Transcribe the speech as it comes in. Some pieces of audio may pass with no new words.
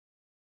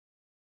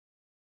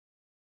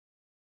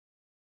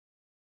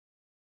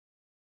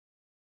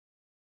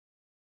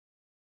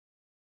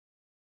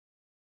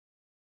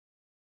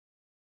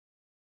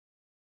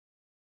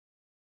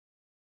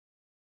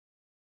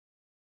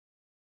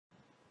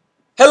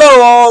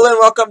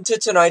welcome to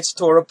tonight's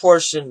Torah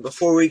portion.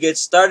 Before we get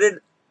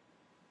started,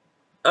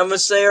 I'm going to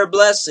say our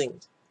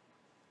blessing.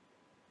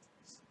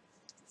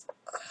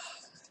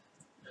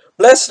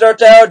 Blessed art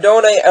thou,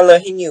 Adonai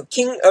Eloheinu,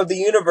 King of the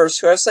universe,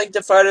 who has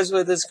sanctified us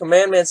with his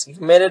commandments and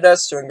commanded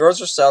us to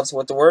engross ourselves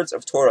with the words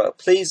of Torah.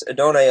 Please,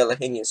 Adonai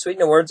Eloheinu, sweeten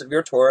the words of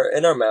your Torah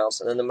in our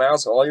mouths and in the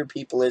mouths of all your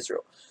people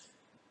Israel.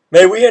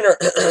 May we and our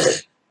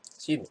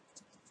excuse me.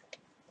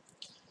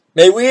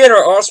 May we and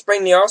our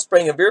offspring, the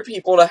offspring of your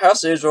people, the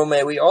house of Israel,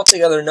 may we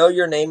altogether know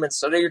your name and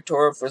study your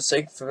Torah for the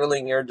sake of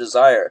fulfilling your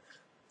desire.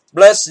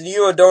 Blessed are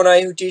you,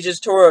 Adonai, who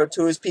teaches Torah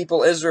to his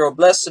people Israel.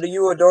 Blessed are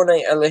you,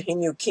 Adonai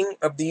Eloheinu, King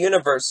of the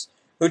universe,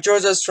 who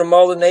chose us from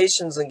all the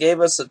nations and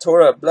gave us the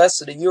Torah.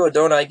 Blessed are you,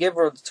 Adonai,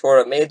 giver of the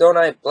Torah. May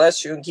Adonai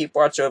bless you and keep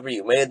watch over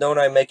you. May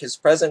Adonai make his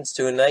presence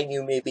to enlighten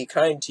you, may be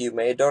kind to you.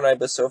 May Adonai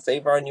bestow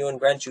favor on you and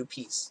grant you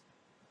peace.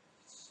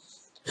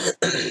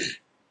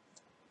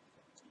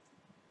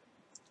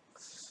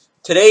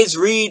 Today's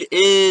read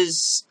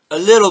is a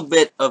little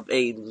bit of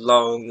a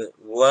long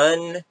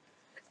one.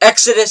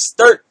 Exodus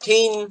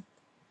 13,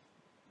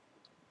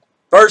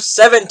 verse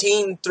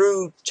 17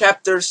 through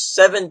chapter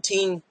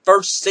 17,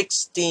 verse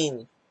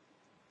 16.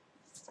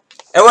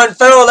 And when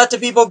Pharaoh let the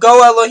people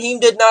go, Elohim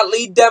did not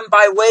lead them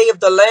by way of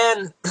the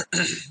land,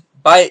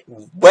 by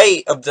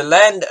way of the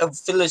land of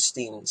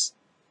Philistines.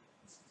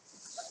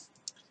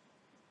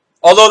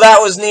 Although that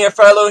was near,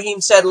 for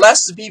Elohim said,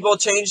 lest the people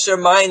change their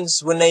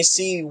minds when they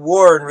see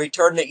war and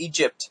return to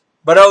Egypt.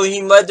 But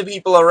Elohim led the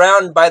people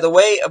around by the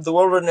way of the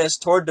wilderness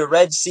toward the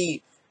Red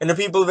Sea. And the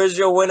people of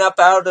Israel went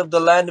up out of the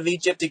land of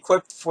Egypt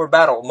equipped for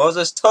battle.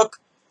 Moses took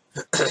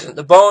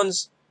the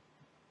bones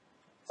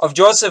of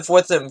Joseph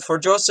with him, for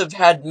Joseph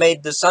had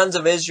made the sons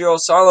of Israel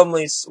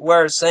solemnly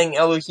swear, saying,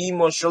 Elohim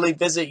will surely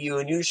visit you,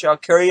 and you shall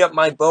carry up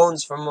my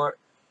bones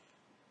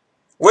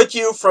with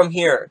you from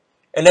here.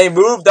 And they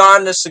moved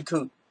on to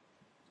Sukkot,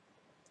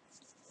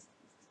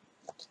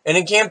 and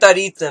encamped at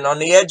Ethan on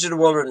the edge of the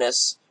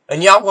wilderness.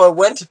 And Yahweh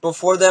went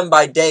before them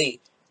by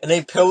day in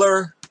a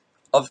pillar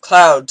of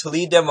cloud to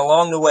lead them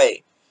along the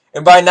way,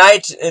 and by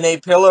night in a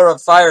pillar of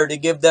fire to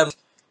give them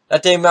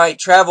that they might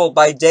travel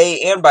by day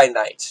and by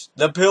night.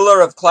 The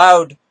pillar of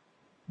cloud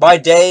by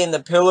day and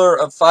the pillar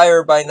of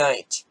fire by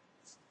night.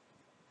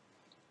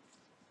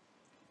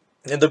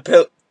 And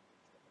the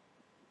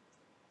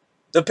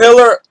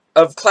pillar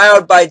of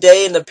cloud by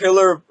day and the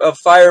pillar of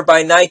fire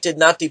by night did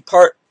not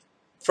depart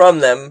from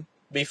them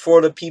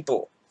before the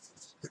people.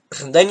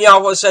 Then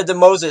Yahweh said to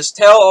Moses,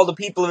 tell all the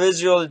people of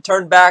Israel to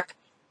turn back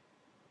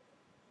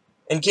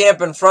and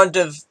camp in front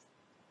of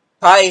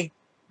Pi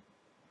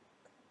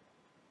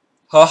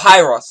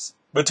Hahiroth,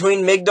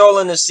 between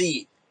Migdol and the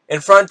sea,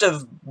 in front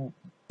of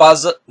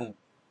Baal-Zephon.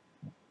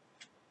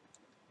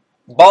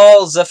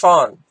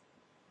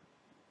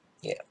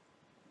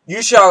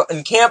 You shall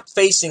encamp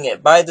facing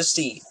it by the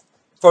sea.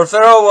 For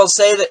Pharaoh will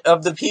say that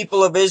of the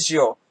people of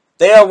Israel,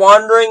 they are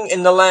wandering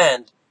in the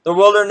land. The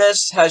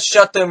wilderness has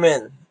shut them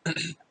in.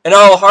 And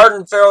I will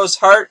harden Pharaoh's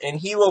heart, and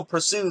he will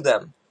pursue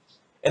them.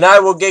 And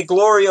I will get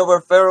glory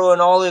over Pharaoh and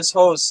all his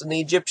hosts, and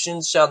the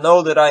Egyptians shall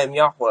know that I am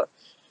Yahweh.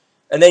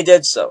 And they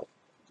did so.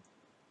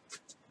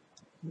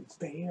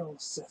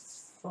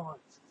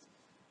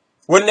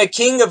 When the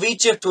king of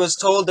Egypt was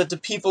told that the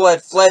people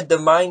had fled, the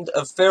mind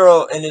of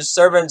Pharaoh and his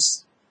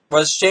servants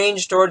was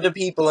changed toward the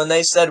people, and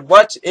they said,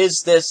 what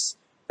is this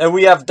that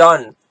we have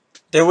done,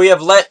 that we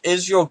have let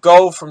Israel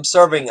go from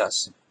serving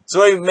us?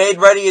 So he made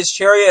ready his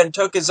chariot and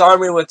took his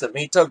army with him.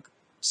 He took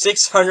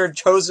 600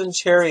 chosen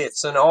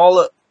chariots and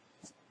all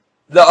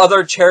the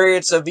other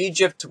chariots of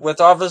Egypt with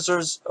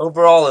officers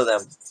over all of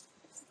them.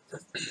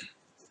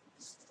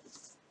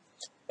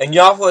 And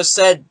Yahweh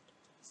hardened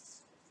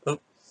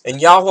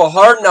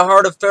the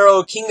heart of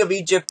Pharaoh, king of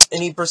Egypt,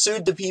 and he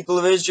pursued the people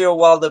of Israel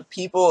while the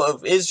people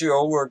of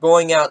Israel were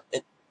going out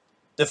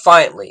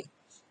defiantly.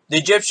 The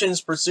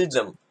Egyptians pursued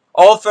them.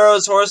 All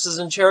Pharaoh's horses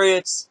and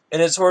chariots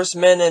and his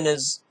horsemen and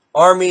his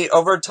army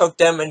overtook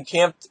them and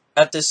camped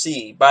at the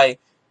sea by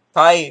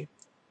Pi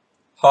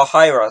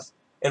Hahiroth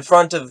in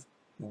front of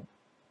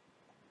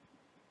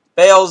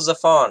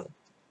Baal-Zephon.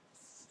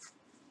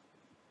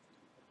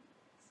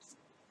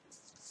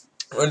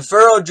 When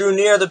Pharaoh drew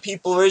near, the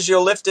people of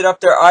Israel lifted up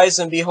their eyes,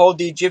 and behold,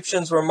 the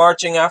Egyptians were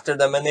marching after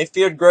them, and they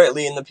feared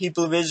greatly, and the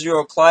people of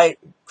Israel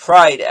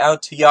cried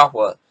out to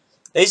Yahweh.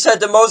 They said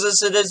to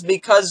Moses, it is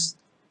because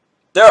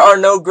there are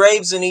no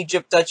graves in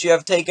Egypt that you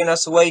have taken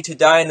us away to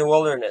die in the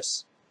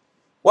wilderness.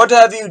 What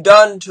have you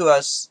done to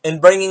us in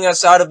bringing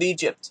us out of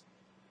Egypt?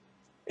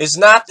 Is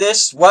not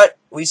this what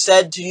we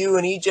said to you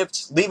in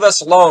Egypt? Leave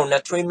us alone,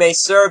 that we may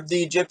serve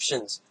the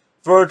Egyptians.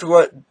 For it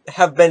would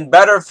have been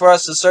better for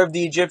us to serve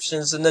the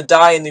Egyptians than to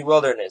die in the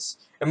wilderness.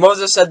 And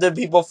Moses said to the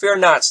people, fear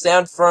not,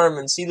 stand firm,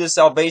 and see the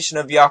salvation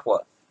of Yahweh,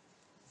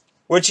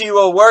 which he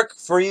will work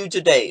for you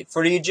today.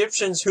 For the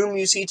Egyptians whom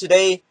you see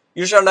today,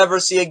 you shall never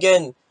see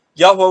again.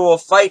 Yahweh will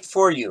fight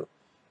for you,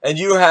 and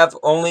you have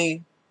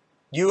only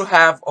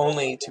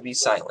to be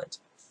silent.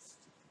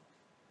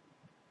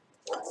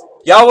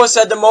 Yahweh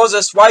said to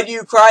Moses, why do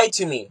you cry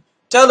to me?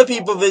 Tell the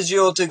people of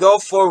Israel to go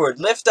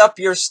forward. Lift up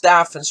your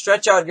staff and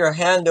stretch out your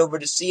hand over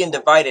the sea and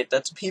divide it,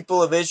 that the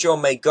people of Israel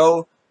may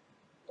go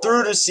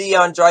through the sea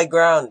on dry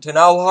ground. And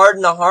I will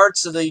harden the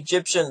hearts of the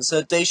Egyptians, so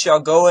that they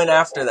shall go in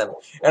after them.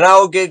 And I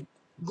will give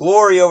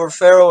glory over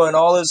Pharaoh and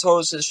all his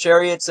hosts, his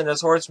chariots and his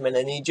horsemen,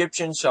 and the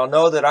Egyptians shall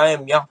know that I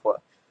am Yahweh,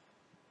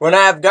 when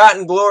I have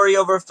gotten glory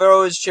over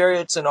Pharaoh, his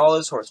chariots, and all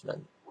his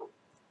horsemen.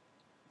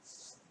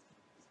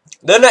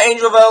 Then the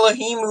angel of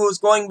Elohim, who was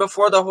going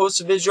before the hosts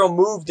of Israel,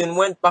 moved and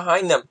went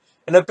behind them.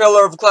 And a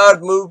pillar of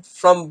cloud moved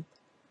from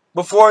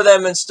before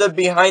them and stood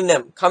behind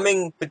them,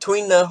 coming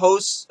between the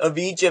hosts of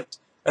Egypt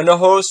and the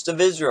host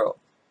of Israel.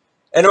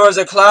 And there was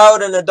a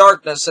cloud and a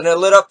darkness, and it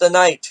lit up the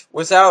night,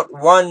 without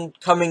one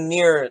coming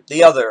near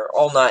the other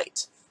all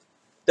night.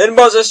 Then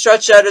Moses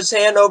stretched out his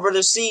hand over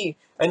the sea,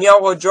 and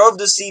Yahweh drove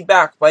the sea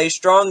back by a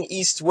strong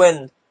east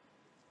wind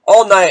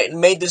all night, and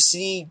made the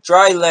sea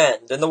dry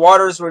land, and the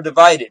waters were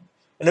divided.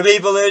 And the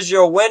people of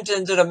Israel went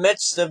into the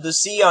midst of the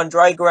sea on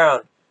dry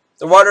ground.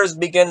 The waters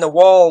began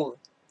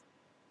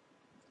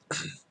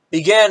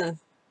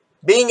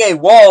being a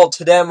wall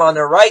to them on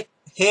their right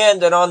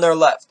hand and on their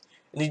left.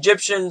 And the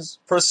Egyptians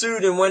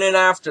pursued and went in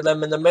after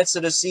them in the midst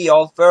of the sea,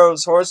 all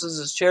Pharaoh's horses,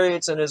 his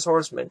chariots, and his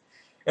horsemen.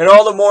 And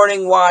all the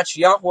morning watch,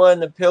 Yahweh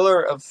in the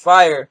pillar of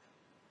fire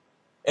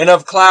and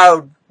of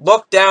cloud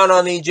looked down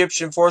on the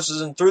Egyptian forces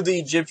and threw the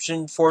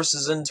Egyptian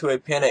forces into a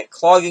panic,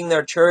 clogging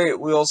their chariot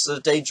wheels so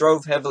that they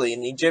drove heavily.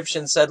 And the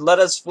Egyptians said, "Let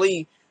us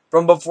flee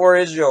from before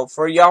Israel,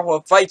 for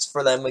Yahweh fights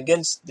for them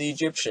against the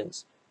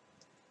Egyptians."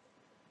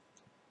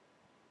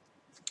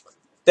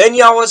 Then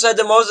Yahweh said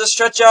to Moses,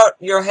 "Stretch out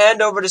your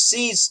hand over the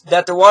seas,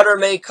 that the water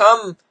may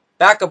come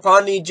back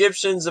upon the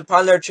Egyptians,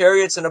 upon their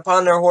chariots, and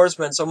upon their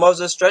horsemen." So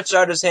Moses stretched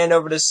out his hand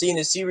over the sea, and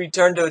the sea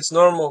returned to its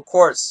normal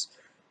course.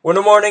 When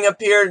the morning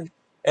appeared,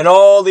 and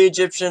all the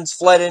Egyptians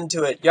fled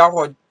into it,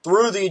 Yahweh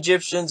threw the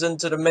Egyptians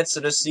into the midst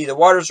of the sea, the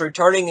waters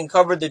returning and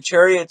covered the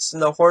chariots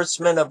and the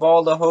horsemen of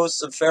all the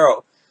hosts of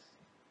Pharaoh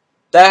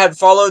that had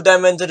followed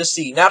them into the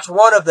sea. Not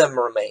one of them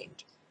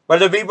remained. But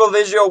the people of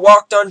Israel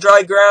walked on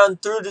dry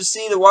ground through the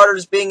sea, the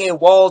waters being a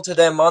wall to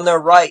them on their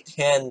right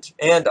hand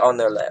and on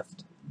their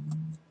left.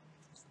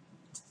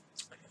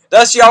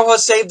 Thus Yahweh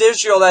saved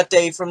Israel that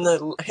day from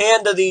the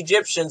hand of the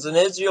Egyptians, and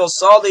Israel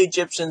saw the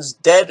Egyptians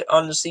dead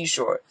on the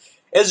seashore.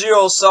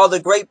 Israel saw the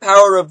great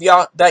power of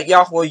that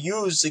Yahweh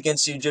used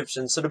against the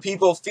Egyptians. So the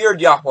people feared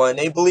Yahweh, and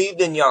they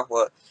believed in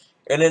Yahweh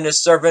and in his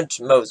servant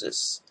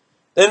Moses.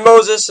 Then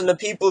Moses and the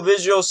people of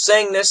Israel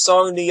sang this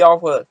song to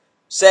Yahweh,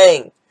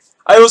 saying,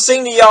 "I will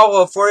sing to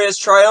Yahweh, for he has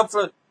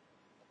triumphed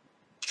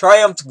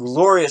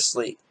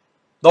gloriously.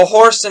 The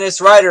horse and its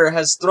rider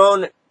has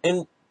thrown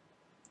into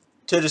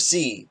the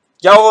sea.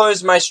 Yahweh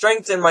is my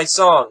strength and my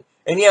song,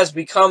 and he has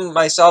become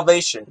my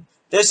salvation.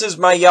 This is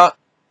my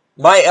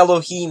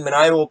Elohim, and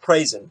I will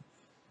praise him.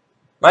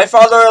 My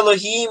father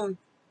Elohim,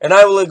 and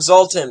I will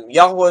exalt him.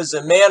 Yahweh is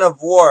a man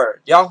of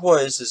war. Yahweh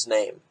is his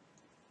name."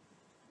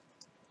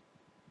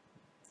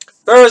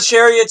 Pharaoh's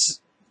chariots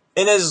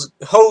and his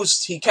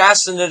host he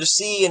cast into the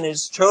sea, and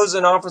his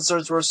chosen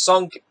officers were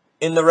sunk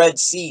in the Red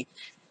Sea.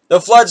 The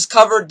floods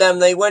covered them.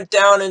 They went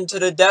down into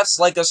the depths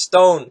like a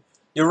stone.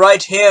 Your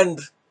right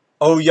hand,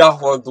 O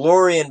Yahweh,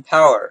 glory and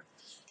power.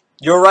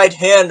 Your right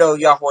hand, O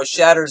Yahweh,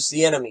 shatters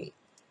the enemy.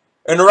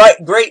 In the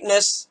right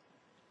greatness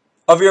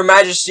of your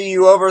majesty,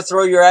 you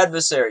overthrow your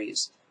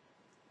adversaries.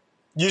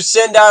 You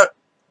send out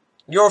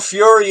your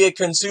fury, it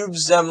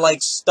consumes them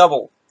like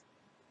stubble.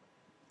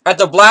 At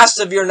the blast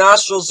of your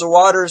nostrils, the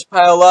waters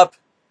pile up.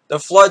 The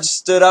floods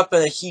stood up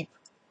in a heap.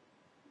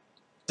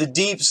 The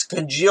deeps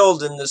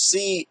congealed in the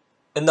sea,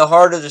 in the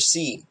heart of the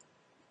sea.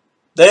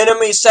 The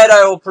enemy said,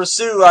 "I will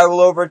pursue, I will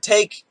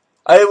overtake,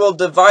 I will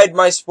divide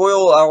my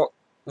spoil,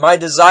 my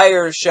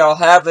desire shall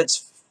have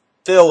its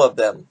fill of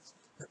them."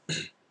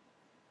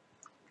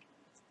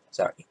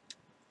 Sorry.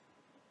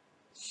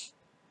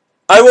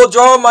 "I will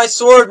draw my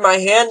sword, my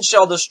hand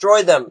shall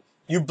destroy them.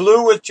 You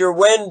blew with your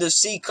wind, the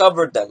sea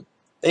covered them.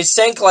 They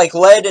sank like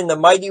lead in the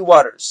mighty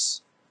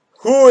waters.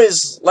 Who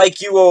is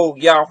like you, O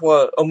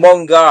Yahweh,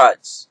 among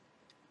gods?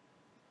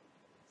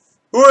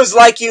 Who is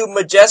like you,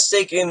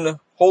 majestic in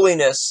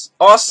holiness,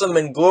 awesome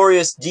in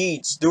glorious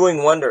deeds,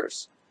 doing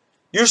wonders?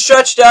 You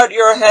stretched out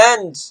your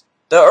hands,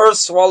 the earth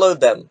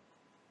swallowed them.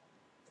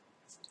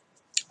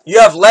 You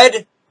have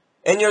led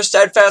in your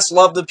steadfast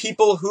love the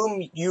people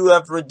whom you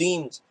have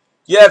redeemed.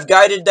 You have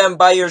guided them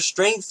by your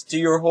strength to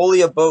your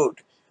holy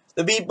abode.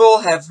 The people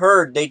have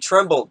heard, they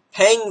trembled.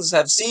 Pangs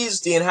have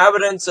seized the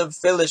inhabitants of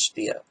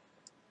Philistia.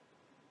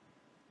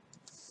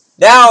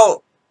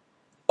 Now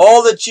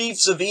all the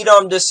chiefs of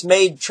Edom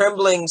dismayed,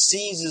 trembling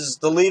seizes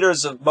the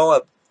leaders of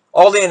Moab.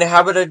 All the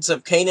inhabitants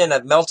of Canaan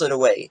have melted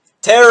away.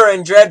 Terror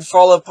and dread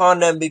fall upon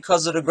them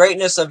because of the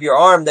greatness of your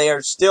arm. They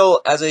are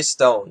still as a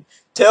stone.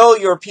 Till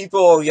your people,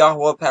 O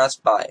Yahweh, pass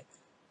by.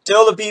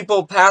 Till the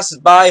people pass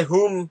by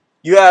whom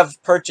you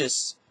have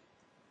purchased.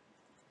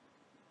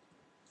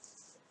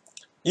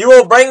 You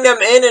will bring them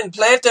in and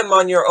plant them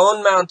on your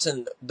own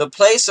mountain, the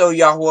place, O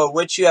Yahweh,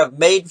 which you have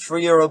made for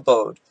your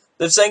abode,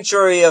 the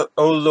sanctuary, O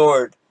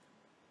Lord,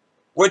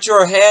 which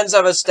your hands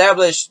have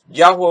established,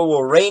 Yahweh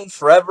will reign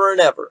forever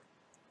and ever.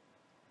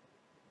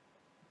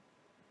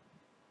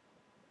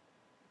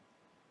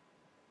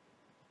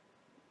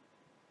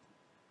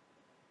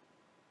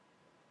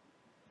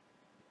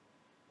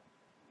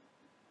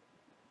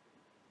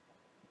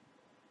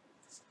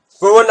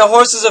 For when the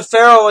horses of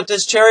Pharaoh with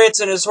his chariots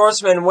and his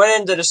horsemen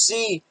went into the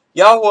sea,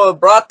 Yahweh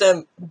brought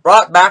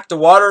back the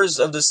waters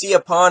of the sea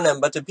upon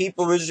them, but the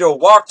people of Israel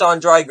walked on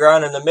dry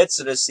ground in the midst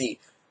of the sea.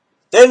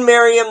 Then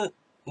Miriam,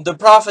 the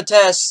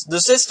prophetess,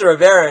 the sister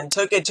of Aaron,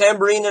 took a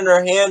tambourine in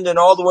her hand, and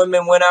all the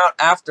women went out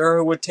after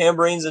her with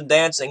tambourines and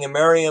dancing. And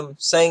Miriam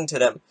sang to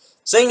them,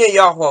 "Sing to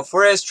Yahweh,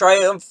 for he has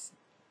triumphed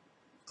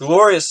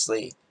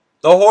gloriously.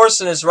 The horse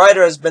and his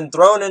rider has been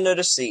thrown into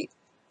the sea."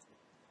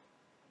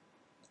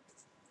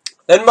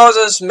 Then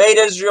Moses made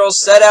Israel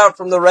set out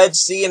from the Red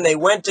Sea, and they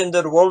went into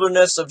the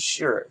wilderness of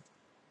Shur.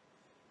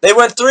 They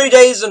went 3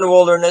 days in the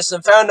wilderness,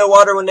 and found no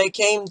water when they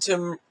came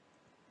to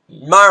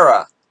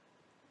Marah.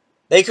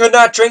 They could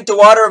not drink the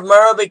water of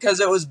Marah because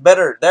it was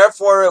bitter.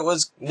 Therefore it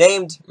was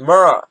named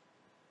Marah.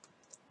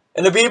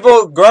 And the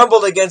people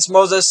grumbled against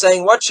Moses,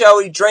 saying, "What shall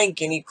we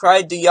drink?" And he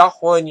cried to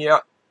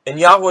Yahweh, and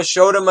Yahweh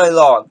showed him a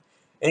log.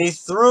 And he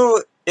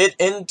threw it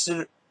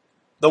into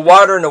the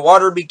water, and the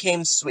water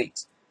became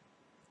sweet.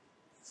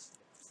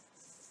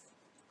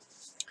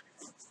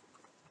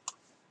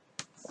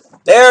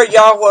 There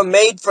Yahweh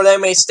made for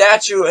them a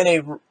statute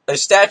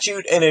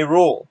and a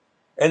rule.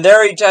 And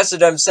there he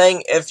tested them,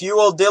 saying, "If you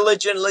will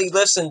diligently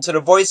listen to the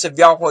voice of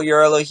Yahweh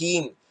your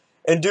Elohim,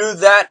 and do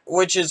that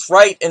which is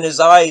right in his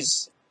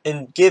eyes,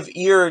 and give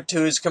ear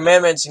to his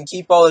commandments, and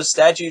keep all his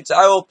statutes,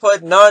 I will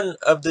put none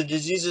of the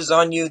diseases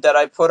on you that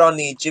I put on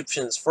the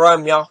Egyptians, for I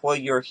am Yahweh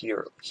your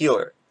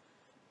healer."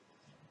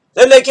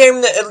 Then they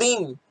came to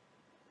Elim,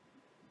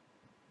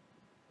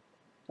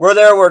 where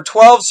there were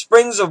 12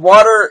 springs of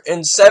water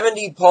and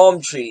 70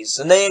 palm trees,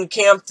 and they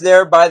encamped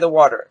there by the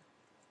water.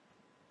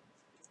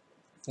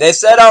 They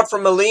set out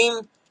from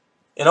Elim,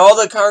 and all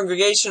the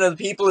congregation of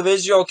the people of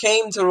Israel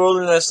came to the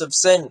wilderness of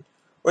Sin,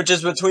 which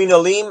is between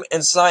Elim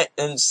and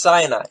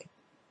Sinai.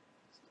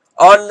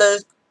 On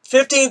the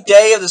 15th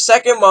day of the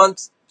 2nd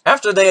month,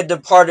 after they had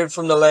departed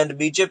from the land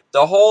of Egypt,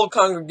 the whole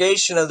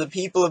congregation of the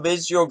people of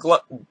Israel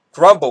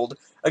grumbled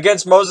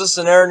against Moses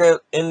and Aaron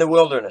in the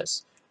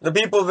wilderness. The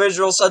people of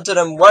Israel said to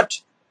them, "What?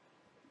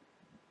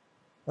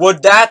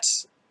 Would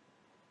that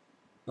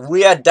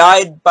we had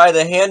died by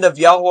the hand of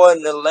Yahweh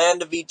in the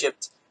land of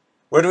Egypt,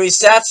 when we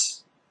sat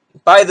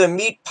by the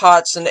meat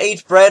pots and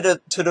ate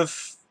bread to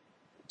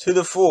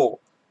the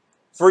full.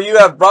 For you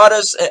have brought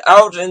us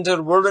out into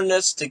the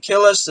wilderness to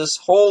kill us, this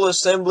whole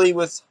assembly,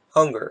 with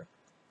hunger."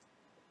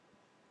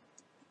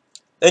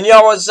 Then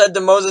Yahweh said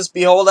to Moses,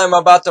 "Behold, I am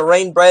about to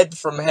rain bread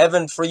from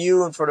heaven for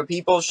you, and for the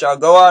people shall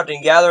go out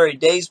and gather a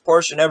day's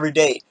portion every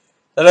day,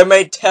 that I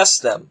may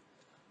test them,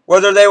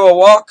 whether they will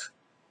walk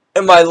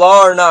in my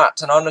law or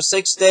not. And on the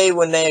 6th day,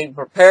 when they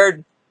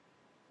prepared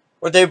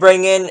what they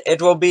bring in,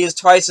 it will be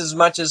twice as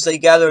much as they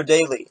gather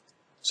daily."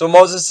 So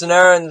Moses and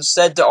Aaron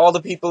said to all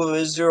the people of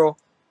Israel,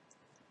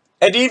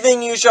 "At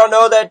evening you shall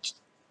know that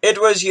it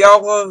was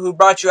Yahweh who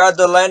brought you out of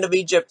the land of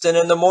Egypt, and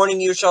in the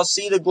morning you shall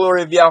see the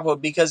glory of Yahweh,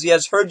 because he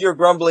has heard your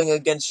grumbling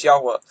against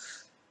Yahweh.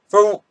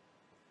 For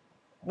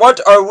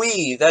what are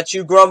we that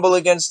you grumble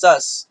against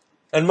us?"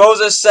 And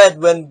Moses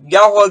said, "When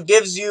Yahweh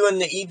gives you in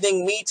the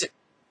evening meat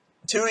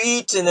to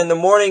eat, and in the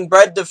morning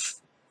bread to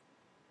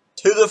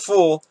the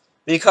full,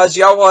 because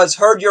Yahweh has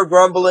heard your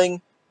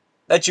grumbling,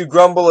 that you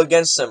grumble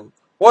against him.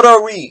 What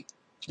are we?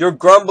 Your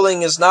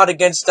grumbling is not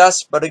against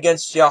us, but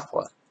against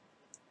Yahweh."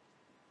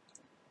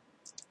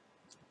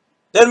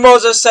 Then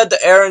Moses said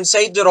to Aaron,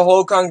 "Say to the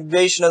whole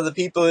congregation of the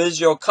people of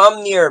Israel,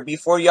 come near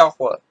before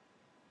Yahweh,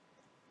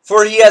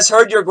 for he has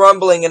heard your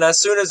grumbling." And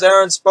as soon as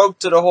Aaron spoke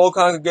to the whole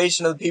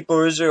congregation of the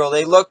people of Israel,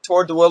 they looked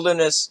toward the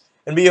wilderness,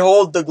 and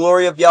behold, the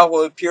glory of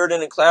Yahweh appeared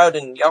in a cloud.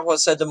 And Yahweh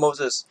said to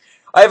Moses,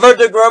 "I have heard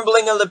the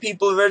grumbling of the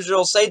people of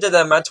Israel. Say to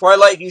them, at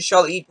twilight you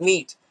shall eat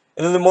meat,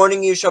 and in the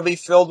morning you shall be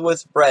filled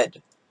with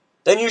bread.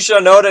 Then you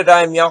shall know that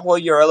I am Yahweh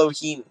your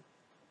Elohim."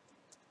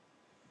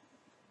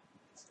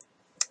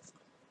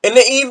 In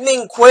the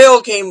evening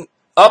quail came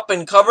up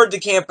and covered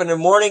the camp, and in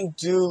the morning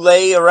dew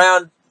lay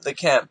around the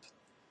camp.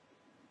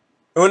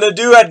 And when the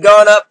dew had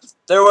gone up,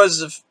 there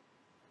was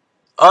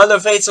on the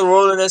face of the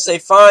wilderness a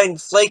fine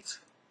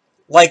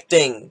flake-like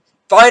thing,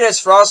 fine as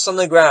frost on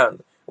the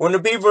ground. When the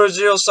people of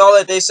Israel saw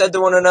it, they said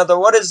to one another,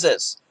 "What is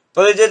this?"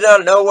 For they did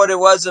not know what it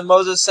was. And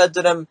Moses said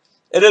to them,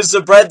 "It is the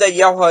bread that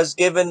Yahweh has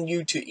given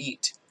you to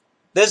eat.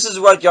 This is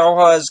what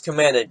Yahweh has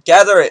commanded.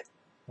 Gather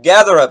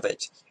of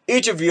it,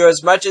 each of you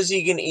as much as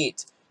he can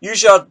eat. You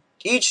shall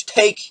each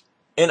take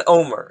an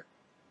omer,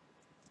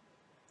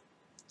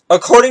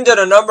 according to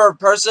the number of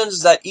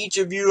persons that each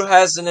of you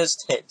has in his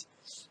tent."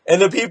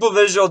 And the people of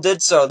Israel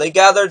did so. They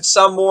gathered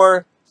some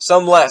more,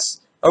 some less.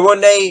 And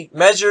when they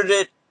measured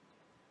it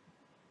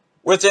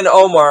with an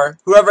omer,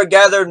 whoever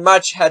gathered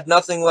much had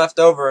nothing left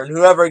over, and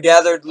whoever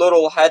gathered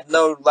little had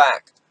no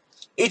lack.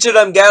 Each of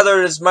them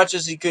gathered as much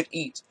as he could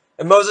eat.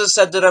 And Moses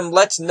said to them,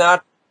 "Let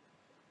not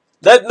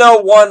Let no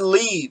one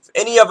leave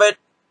any of it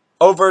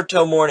over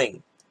till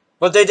morning.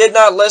 But they did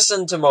not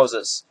listen to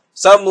Moses.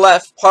 Some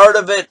left part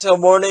of it till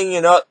morning,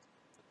 and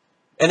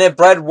it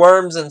bred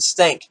worms and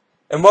stank.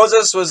 And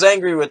Moses was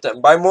angry with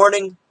them.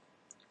 Morning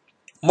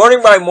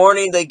by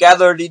morning, they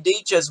gathered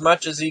each as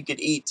much as he could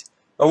eat.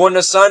 But when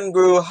the sun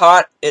grew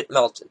hot, it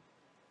melted.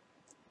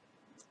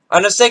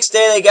 On the 6th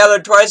day, they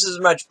gathered twice as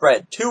much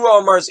bread, 2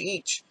 omers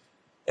each.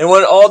 And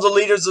when all the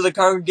leaders of the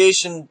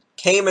congregation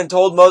came and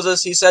told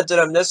Moses, he said to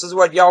them, "This is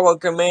what Yahweh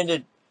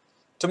commanded.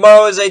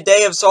 Tomorrow is a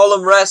day of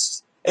solemn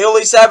rest, a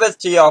holy Sabbath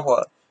to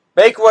Yahweh.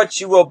 Bake what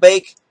you will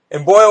bake,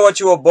 and boil what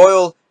you will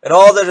boil, and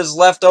all that is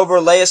left over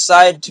lay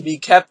aside to be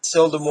kept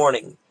till the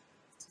morning."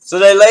 So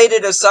they laid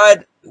it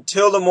aside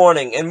till the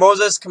morning, and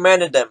Moses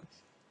commanded them.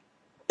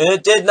 And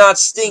it did not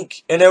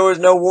stink, and there was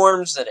no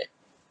worms in it.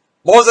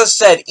 Moses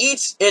said,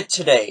 "Eat it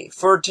today,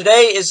 for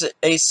today is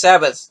a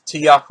Sabbath to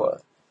Yahweh.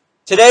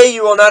 Today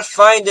you will not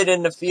find it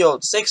in the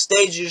field. 6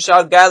 days you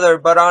shall gather,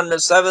 but on the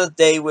 7th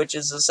day, which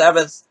is the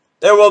Sabbath,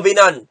 there will be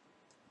none."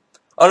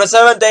 On the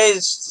 7th day,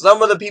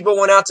 some of the people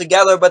went out to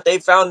gather, but they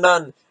found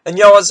none. And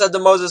Yahweh said to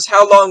Moses,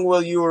 "How long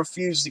will you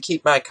refuse to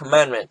keep my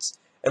commandments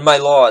and my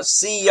laws?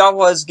 See,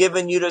 Yahweh has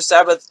given you the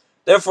Sabbath.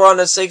 Therefore on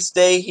the 6th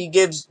day he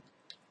gives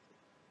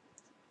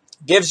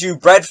you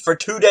bread for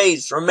 2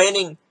 days.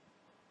 Remain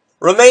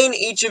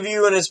each of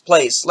you in his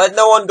place. Let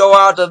no one go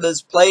out of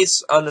his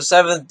place on the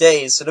 7th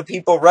day." So the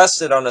people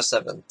rested on the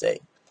 7th day.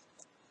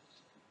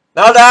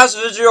 Now the house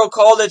of Israel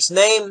called its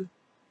name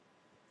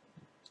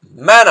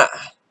manna.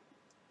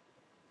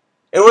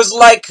 It was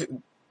like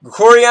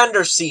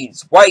coriander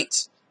seeds,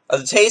 white.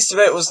 The taste of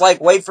it was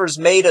like wafers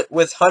made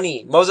with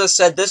honey. Moses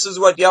said, "This is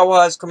what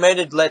Yahweh has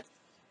commanded. Let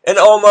an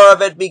omer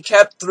of it be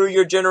kept through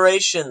your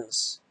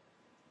generations,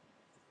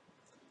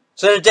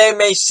 so that they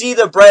may see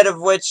the bread of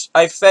which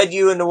I fed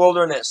you in the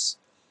wilderness,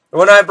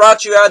 when I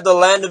brought you out of the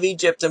land of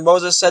Egypt." And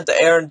Moses said to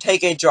Aaron,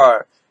 "Take a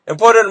jar, and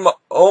put an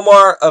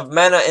omer of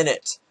manna in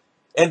it,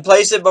 and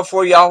place it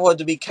before Yahweh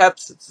to be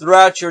kept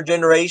throughout your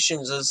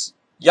generations, as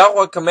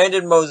Yahweh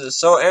commanded Moses."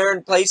 So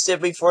Aaron placed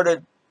it before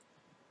the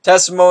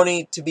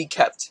testimony to be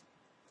kept.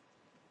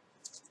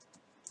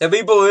 The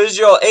people of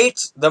Israel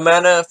ate the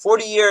manna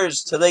 40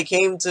 years till they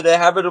came to the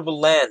habitable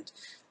land.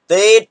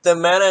 They ate the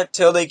manna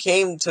till they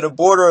came to the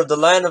border of the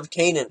land of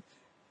Canaan.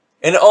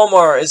 An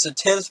omer is a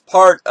 10th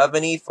part of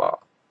an ephah.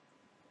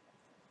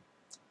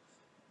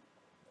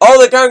 All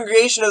the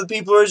congregation of the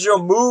people of Israel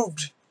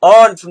moved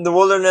on from the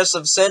wilderness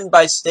of Sin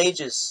by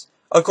stages,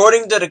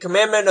 according to the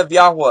commandment of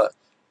Yahweh,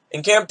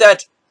 and camped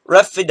at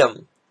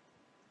Rephidim.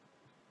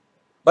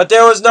 But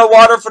there was no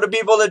water for the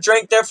people to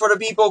drink. Therefore the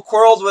people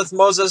quarreled with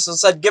Moses and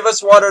said, "Give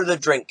us water to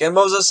drink." And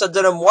Moses said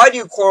to them, "Why do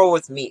you quarrel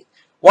with me?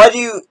 Why do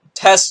you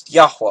test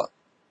Yahweh?"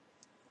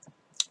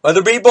 But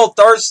the people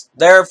thirst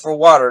there for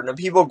water. And the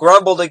people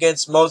grumbled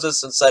against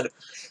Moses and said,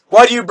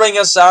 "Why do you bring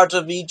us out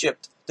of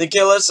Egypt to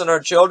kill us and our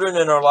children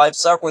and our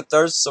livestock with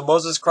thirst?" So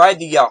Moses cried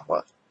to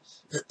Yahweh,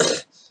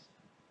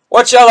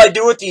 "What shall I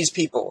do with these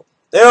people?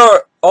 They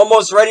are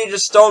almost ready to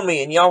stone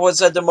me." And Yahweh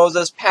said to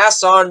Moses,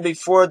 "Pass on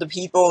before the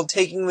people,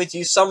 taking with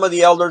you some of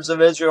the elders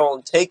of Israel,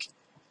 and take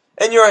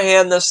in your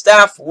hand the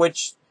staff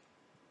with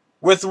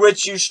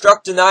which you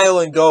struck the Nile,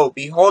 and go.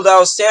 Behold, I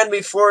will stand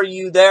before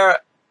you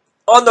there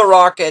on the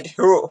rock at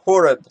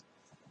Horeb,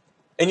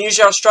 and you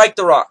shall strike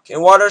the rock,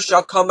 and water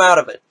shall come out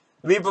of it."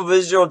 The people of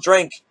Israel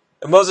drank,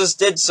 and Moses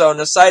did so in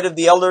the sight of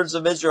the elders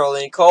of Israel,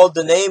 and he called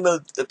the name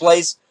of the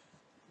place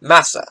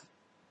Massah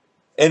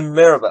in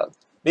Meribah,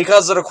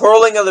 because of the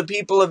quarreling of the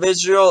people of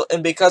Israel,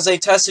 and because they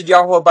tested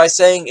Yahweh by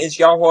saying, "Is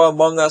Yahweh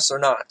among us or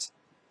not?"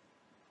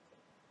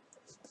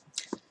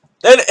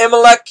 Then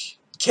Amalek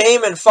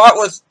came and fought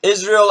with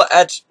Israel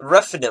at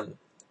Rephidim.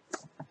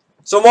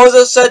 So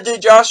Moses said to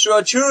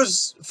Joshua,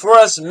 "Choose for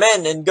us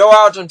men, and go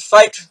out and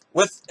fight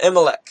with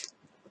Amalek.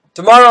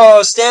 Tomorrow I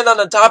will stand on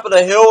the top of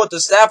the hill with the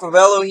staff of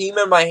Elohim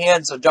in my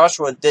hand." So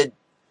Joshua did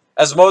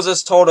as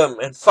Moses told him,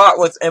 and fought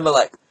with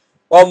Amalek,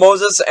 while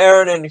Moses,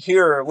 Aaron, and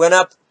Hur went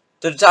up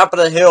to the top of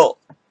the hill.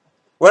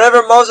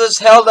 Whenever Moses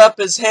held up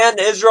his hand,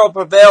 Israel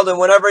prevailed, and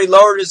whenever he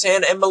lowered his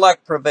hand,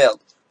 Amalek prevailed.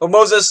 But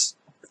Moses'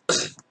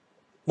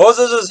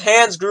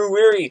 hands grew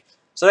weary,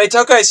 so they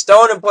took a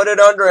stone and put it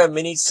under him,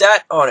 and he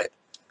sat on it,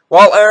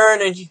 while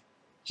Aaron and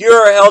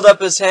Hur held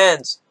up his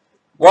hands,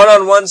 one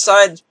on one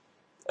side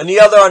and the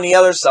other on the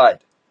other side.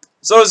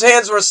 So his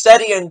hands were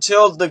steady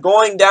until the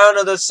going down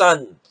of the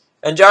sun,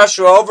 and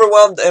Joshua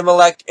overwhelmed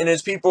Amalek and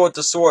his people with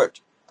the sword.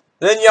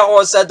 Then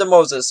Yahweh said to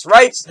Moses,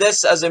 "Write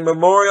this as a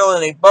memorial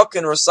in a book,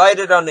 and recite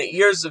it on the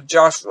ears of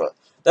Joshua,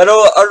 that it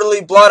will utterly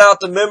blot out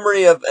the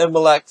memory of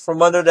Amalek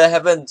from under the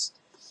heavens."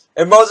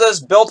 And Moses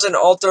built an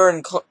altar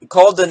and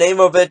called the name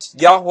of it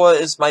 "Yahweh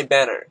is my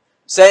banner,"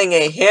 saying,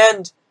 a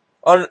hand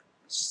on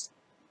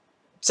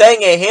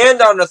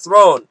the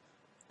throne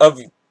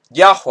of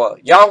Yahweh.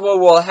 Yahweh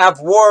will have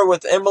war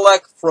with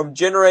Amalek from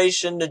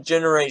generation to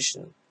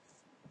generation.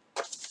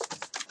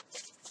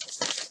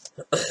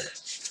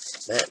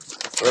 Man,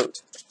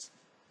 throat.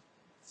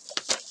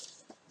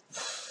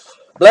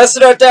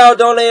 Blessed art thou,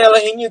 Adonai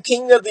Eloheinu,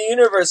 King of the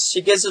universe.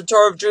 She gives the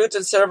Torah of truth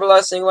and set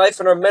everlasting life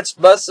in our midst.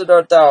 Blessed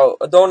art thou,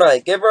 Adonai,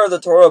 giver of the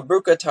Torah of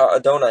Brukata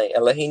Adonai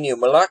Eloheinu,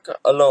 Malak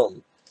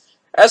Alom.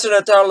 As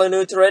natah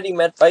lenu teredi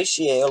met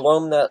baishie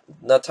alom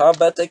natah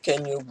beta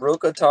kenu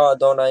Brukata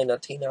Adonai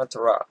natina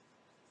Torah.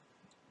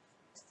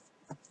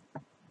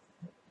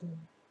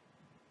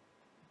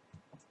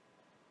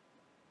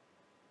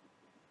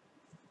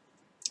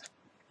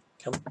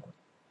 Come on.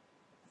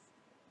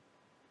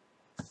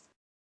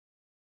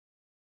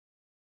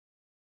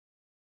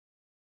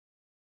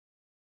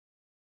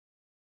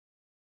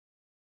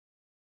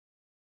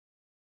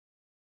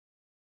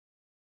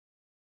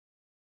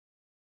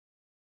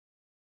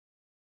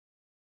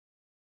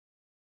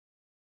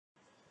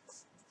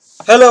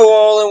 Hello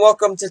all and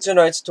welcome to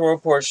tonight's Torah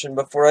portion.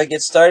 Before I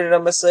get started, I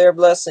must say our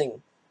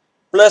blessing.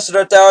 Blessed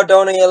art thou,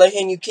 Adonai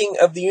Eloheinu, King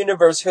of the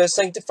universe, who has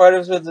sanctified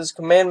us with his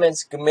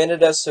commandments,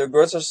 commanded us to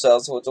engross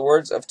ourselves with the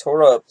words of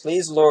Torah.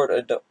 Please, Lord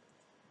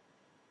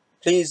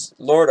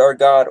our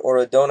God, or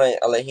Adonai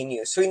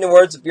Eloheinu, sweeten the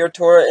words of your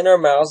Torah in our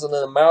mouths and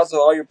in the mouths of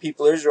all your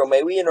people Israel.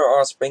 May we and our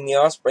offspring, the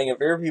offspring of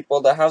your people,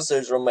 the house of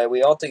Israel, may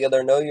we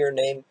altogether know your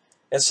name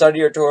and study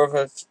your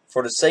Torah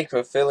for the sake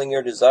of fulfilling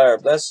your desire.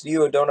 Blessed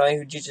you, Adonai,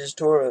 who teaches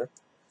Torah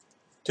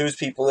to his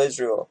people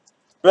Israel.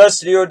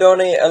 Blessed you,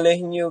 Adonai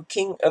Eloheinu,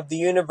 King of the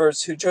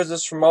universe, who chose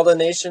us from all the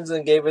nations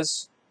and gave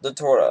us the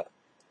Torah.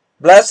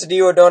 Blessed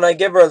you, Adonai,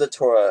 giver of the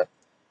Torah.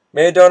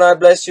 May Adonai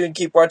bless you and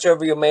keep watch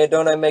over you. May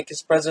Adonai make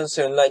his presence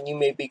to enlighten you.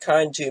 May be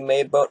kind to you.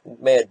 May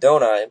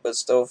Adonai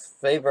bestow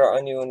favor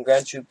on you and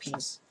grant you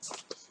peace.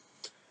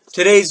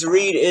 Today's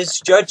read is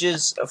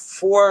Judges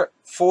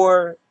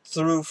 4:4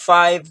 through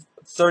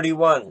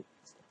 5:31.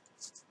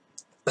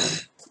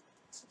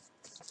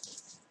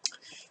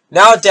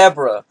 Now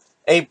Deborah,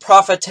 a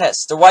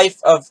prophetess, the wife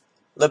of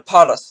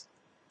Lepadoth,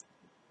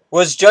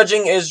 was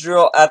judging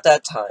Israel at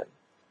that time.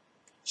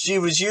 She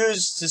was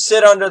used to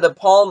sit under the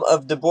palm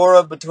of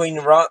Deborah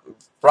between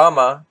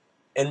Ramah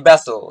and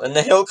Bethel, in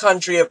the hill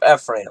country of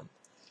Ephraim.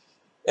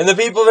 And the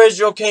people of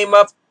Israel came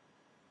up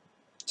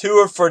to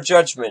her for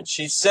judgment.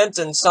 She sent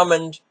and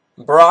summoned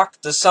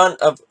Barak, the son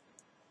of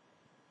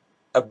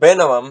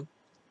Abinoam,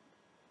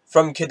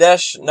 from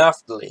Kadesh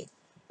Naphtali,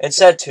 and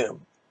said to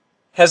him,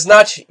 Has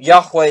not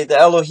Yahweh, the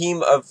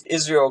Elohim of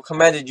Israel,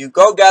 commanded you,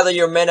 Go gather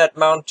your men at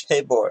Mount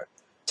Tabor,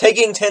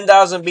 taking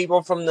 10,000 people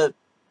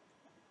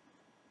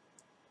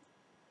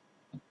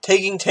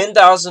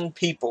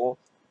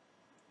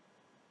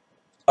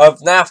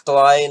of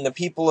Naphtali and the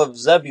people of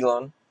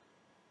Zebulun,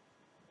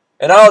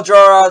 and I'll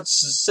draw out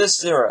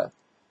Sisera,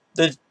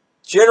 the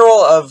general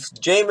of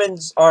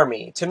Jamin's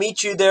army, to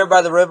meet you there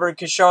by the river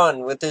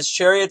Kishon with his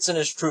chariots and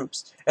his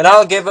troops, and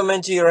I'll give him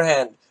into your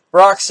hand.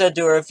 Barak said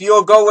to her, If you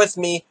will go with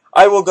me,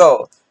 I will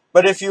go.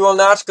 But if you will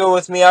not go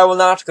with me, I will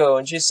not go.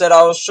 And she said,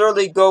 I will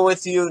surely go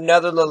with you,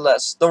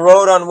 nevertheless. The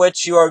road on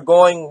which you are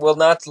going will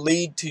not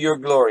lead to your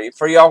glory,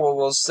 for Yahweh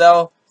will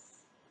sell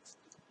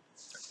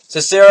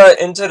Sisera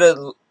into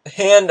the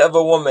hand of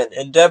a woman.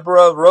 And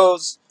Deborah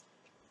rose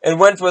and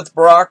went with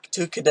Barak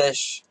to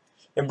Kadesh.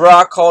 And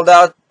Barak called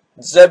out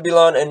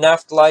Zebulun and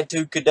Naphtali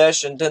to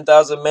Kadesh, and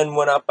 10,000 men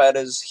went up at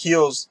his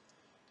heels,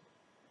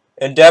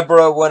 and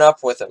Deborah went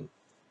up with him.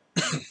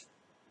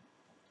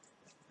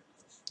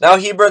 Now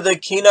Heber the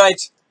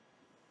Kenite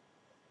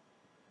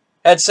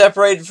had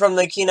separated from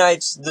the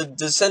Kenites the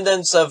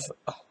descendants of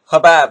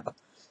Habab,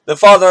 the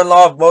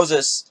father-in-law of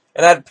Moses,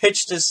 and had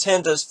pitched his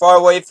tent as far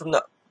away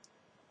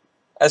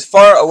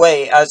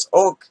as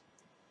Oak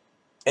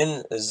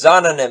in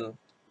Zananim,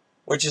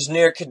 which is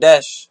near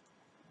Kadesh.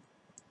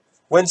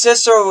 When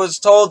Sisera was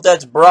told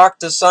that Barak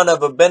the son of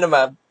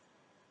Abinoam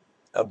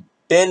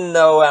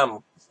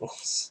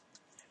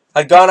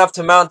had gone up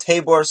to Mount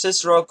Tabor,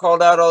 Sisera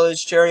called out all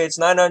his chariots,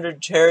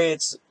 900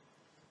 chariots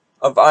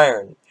of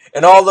iron,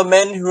 and all the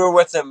men who were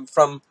with him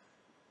from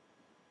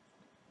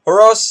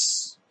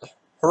Harosheth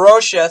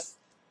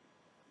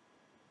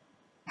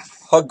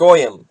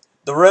Hagoyim,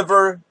 the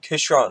river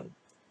Kishon.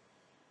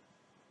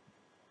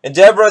 And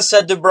Deborah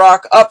said to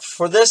Barak, Up,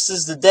 for this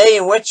is the day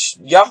in which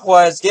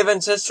Yahweh has given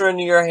Sisera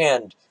into your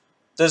hand.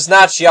 Does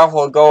not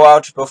Yahweh go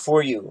out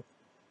before you?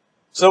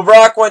 So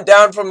Barak went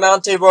down from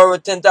Mount Tabor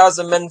with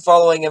 10,000 men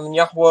following him, and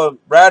Yahweh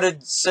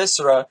routed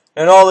Sisera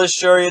and all his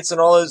chariots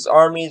and all his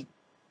army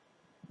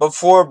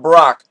before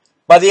Barak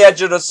by the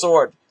edge of the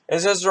sword. And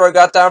Sisera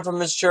got down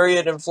from his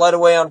chariot and fled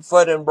away on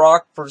foot, and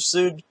Barak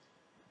pursued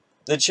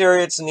the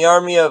chariots, and the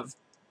army of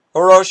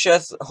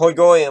Harosheth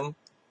Hagoyim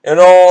and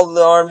all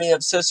the army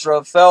of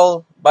Sisera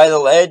fell by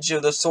the edge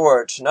of the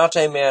sword. Not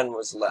a man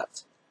was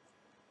left.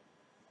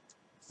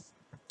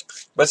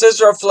 But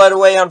Sisera fled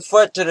away on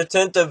foot to the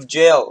tent of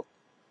Jael,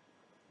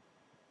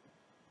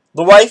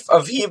 the wife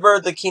of Heber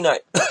the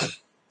Kenite.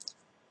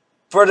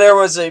 For there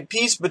was a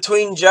peace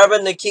between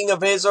Jabin the king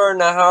of Hazor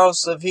and the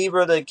house of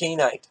Heber the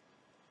Kenite.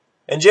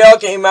 And Jael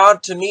came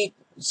out to meet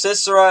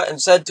Sisera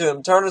and said to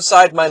him, Turn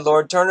aside, my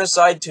lord, turn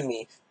aside to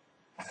me.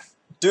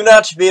 Do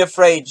not be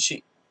afraid.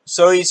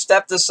 So he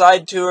stepped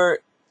aside to her,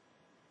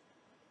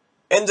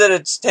 entered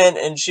its tent,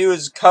 and she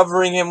was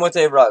covering him with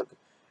a rug.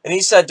 And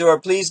he said to her,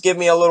 Please give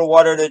me a little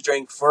water to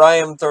drink, for I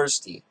am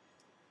thirsty.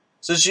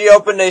 So she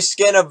opened a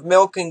skin of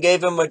milk and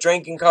gave him a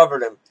drink and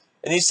covered him.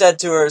 And he said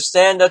to her,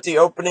 Stand at the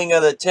opening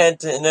of the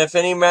tent, and if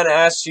any man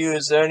asks you,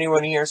 Is there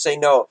anyone here? Say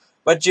no.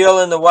 But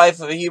Jill, the wife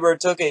of Heber,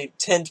 took a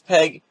tent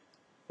peg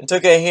and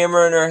took a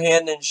hammer in her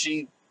hand, and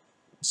she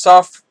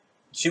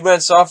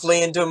went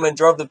softly into him and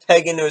drove the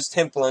peg into his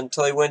temple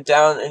until he went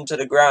down into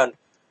the ground,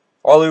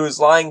 while he was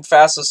lying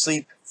fast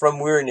asleep from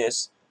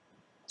weariness.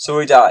 So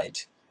he died.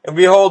 And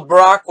behold,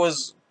 Barak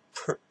was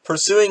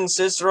pursuing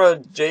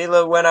Sisera.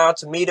 Jael went out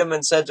to meet him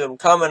and said to him,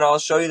 Come, and I'll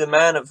show you the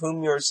man of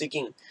whom you are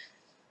seeking.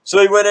 So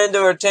he went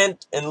into her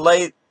tent, and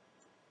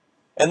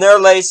there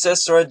lay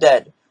Sisera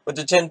dead, with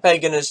the tent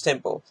peg in his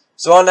temple.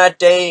 So on that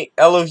day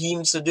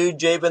Elohim subdued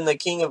Jabin the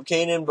king of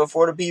Canaan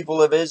before the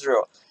people of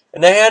Israel.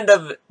 And the hand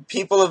of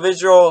people of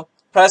Israel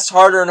pressed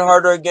harder and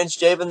harder against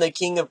Jabin the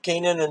king of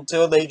Canaan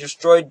until they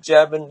destroyed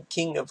Jabin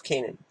king of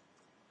Canaan.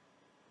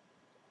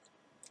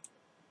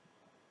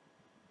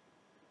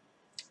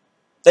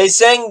 They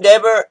sang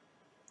Deborah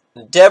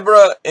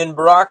and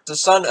Barak the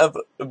son of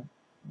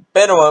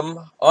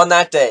Benoam on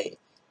that day,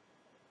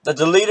 that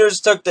the leaders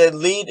took the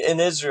lead in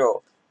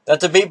Israel, that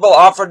the people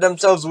offered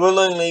themselves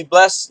willingly.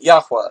 Bless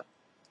Yahweh.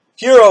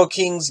 Hear, O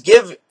kings,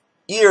 give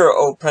ear,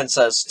 O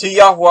princess, to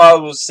Yahweh I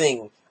will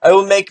sing. I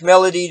will make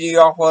melody to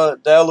Yahweh,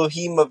 the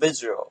Elohim of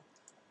Israel.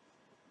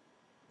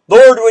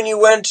 Lord, when you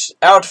went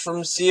out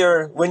from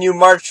Seir, when you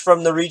marched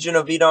from the region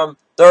of Edom,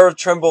 the earth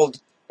trembled,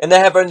 and the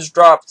heavens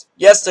dropped.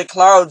 Yes, the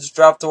clouds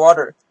dropped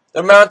water.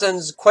 The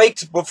mountains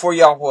quaked before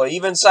Yahweh,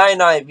 even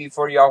Sinai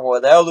before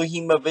Yahweh, the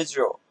Elohim of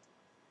Israel.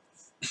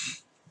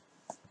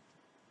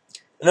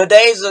 In the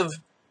days of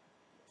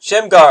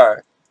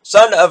Shemgar,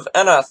 son of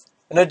Anath,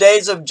 in the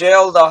days of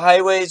Jael, the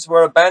highways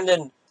were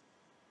abandoned,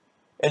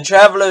 and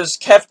travelers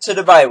kept to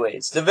the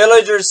byways. The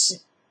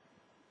villagers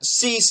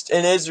ceased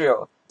in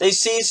Israel. They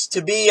ceased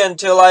to be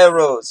until I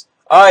arose.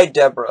 I,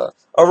 Deborah,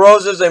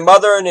 arose as a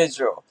mother in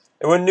Israel.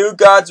 And when new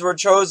gods were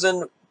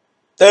chosen,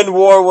 then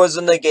war was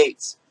in the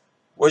gates.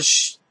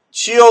 Was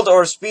shield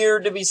or spear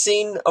to be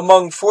seen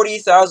among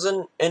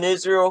 40,000 in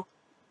Israel?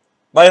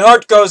 My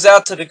heart goes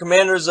out to the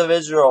commanders of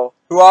Israel,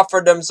 who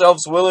offered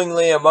themselves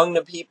willingly among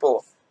the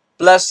people.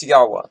 Bless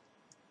Yahweh.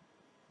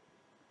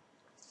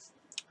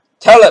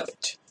 Tell of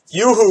it,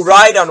 you who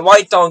ride on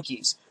white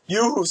donkeys,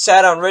 you who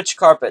sat on rich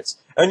carpets,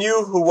 and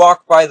you who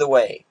walk by the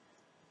way.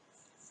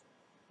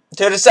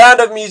 To the sound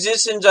of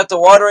musicians at the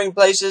watering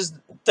places,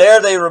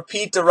 there they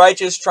repeat the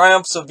righteous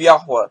triumphs of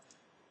Yahweh,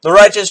 the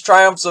righteous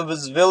triumphs of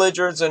his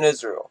villagers in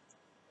Israel.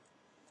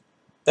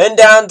 Then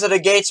down to the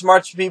gates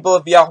march the people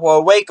of Yahweh.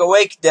 Awake,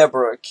 awake,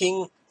 Deborah,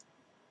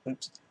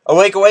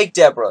 Awake, awake,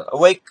 Deborah.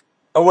 Awake,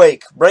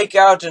 awake. Break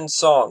out in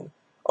song.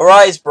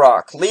 Arise,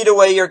 Barak. Lead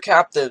away your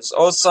captives,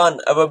 O son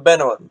of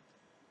Abinoam.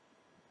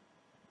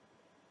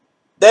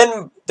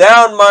 Then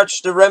down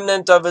marched the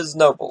remnant of the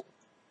noble.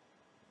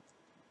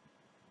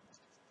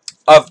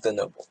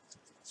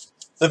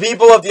 The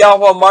people of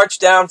Yahweh marched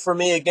down for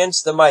me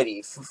against the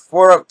mighty.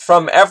 For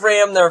from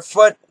Ephraim their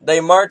foot they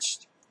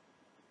marched.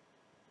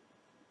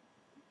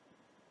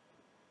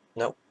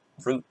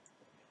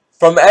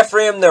 From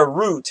Ephraim their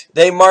root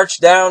they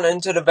marched down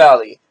into the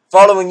valley,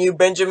 following you,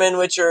 Benjamin,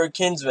 which are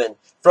kinsmen.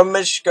 From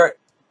Mishkar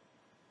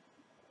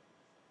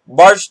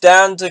marched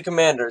down to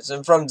commanders,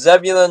 and from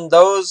Zebulun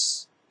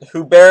those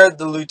who bear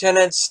the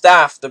lieutenant's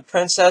staff. The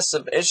princess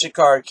of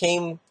Issachar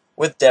came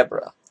with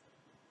Deborah.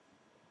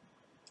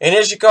 And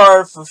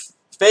Issachar,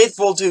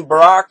 faithful to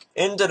Barak,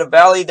 into the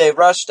valley they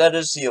rushed at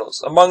his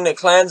heels, among the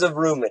clans of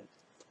Reuben.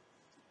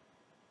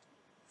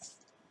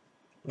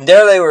 And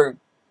there they were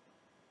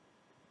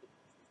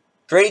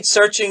great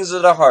searchings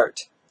of the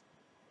heart.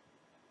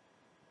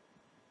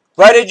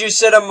 Why did you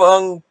sit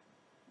among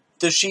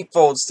the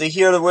sheepfolds to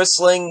hear the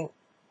whistling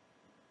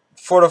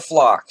for the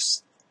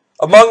flocks?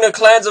 Among the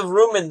clans of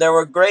Reuben there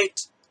were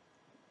great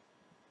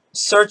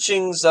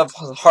searchings of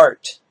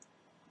heart.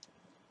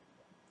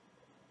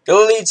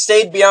 Gilead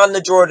stayed beyond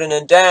the Jordan,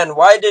 and Dan,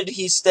 why did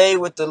he stay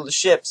with the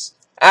ships?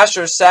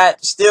 Asher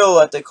sat still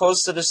at the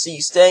coast of the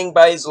sea, staying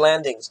by his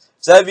landings.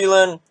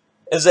 Zebulun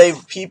is a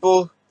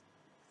people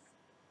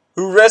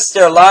who risked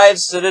their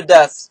lives to the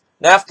death.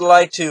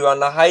 Naphtali too,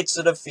 on the heights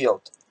of the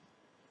field.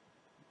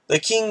 The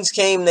kings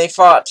came, they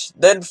fought.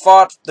 Then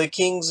fought the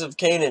kings of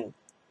Canaan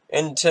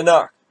and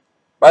Tanakh,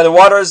 by the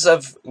waters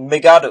of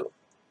Megiddo.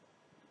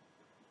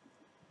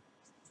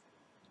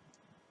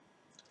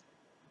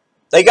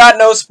 They got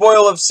no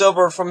spoil of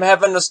silver. From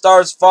heaven the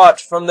stars fought.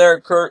 From their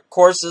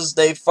courses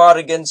they fought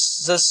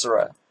against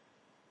Sisera.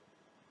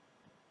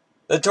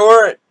 The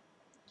torrent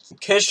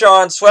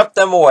Kishon swept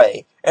them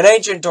away. An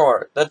ancient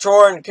torrent, the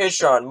torrent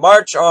Kishon.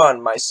 March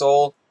on, my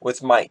soul,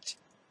 with might.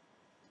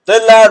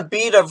 Then loud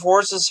beat of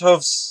horses'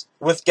 hoofs,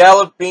 with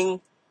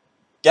galloping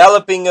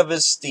of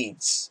his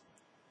steeds.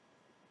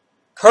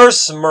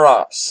 Curse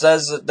Marah,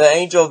 says the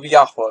angel of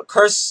Yahweh.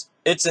 Curse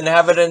its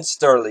inhabitants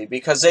sternly,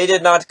 because they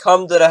did not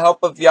come to the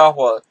help of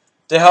Yahweh,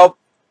 the help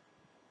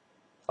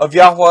of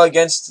Yahweh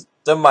against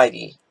the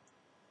mighty.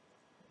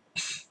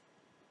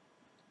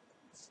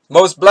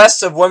 Most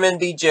blessed of women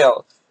be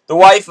Jill, the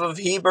wife of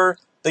Heber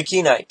the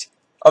Kenite.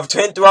 Of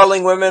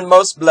tent-dwelling women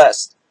most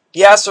blessed.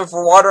 He asked her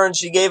for water, and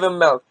she gave him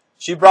milk.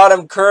 She brought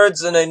him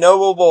curds in a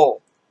noble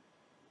bowl.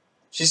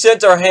 She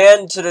sent her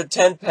hand to the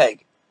tent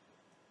peg,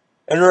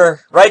 and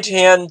her right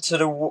hand to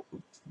the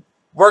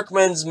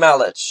workman's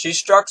mallet. She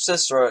struck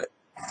Sisera,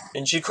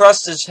 and she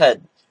crushed his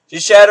head. She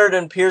shattered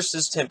and pierced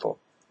his temple.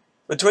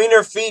 Between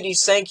her feet he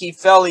sank, he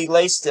fell, he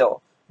lay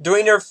still.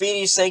 Between her feet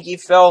he sank, he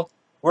fell.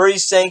 Where he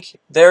sank,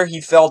 there he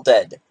fell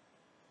dead.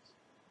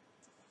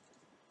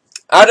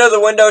 Out of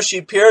the window she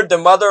peered. The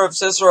mother of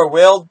Sisera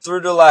wailed through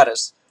the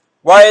lattice.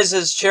 Why is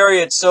his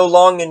chariot so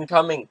long in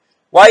coming?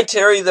 Why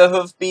tarry the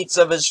hoofbeats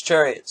of his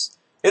chariots?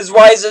 His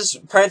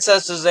wisest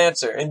princesses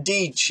answer.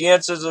 Indeed, she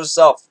answers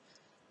herself.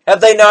 Have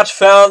they not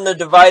found the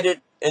divided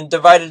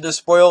the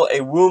spoil,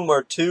 a womb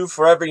or two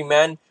for every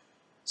man?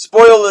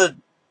 Spoil the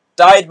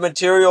dyed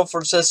material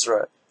for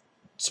Sisera.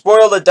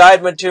 Spoil the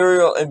dyed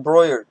material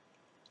embroidered.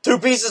 2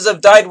 pieces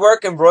of dyed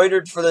work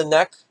embroidered for the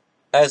neck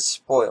as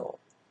spoil.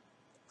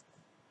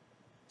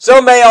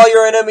 So may all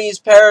your enemies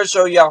perish,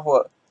 O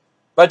Yahweh,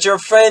 but your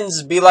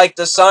friends be like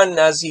the sun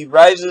as he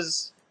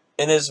rises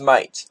in his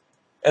might.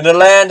 And the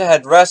land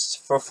had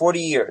rest for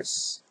 40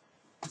 years.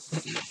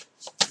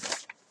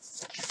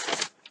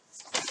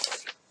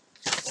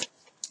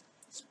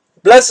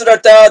 Blessed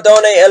art thou,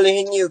 Adonai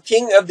Eloheinu,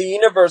 King of the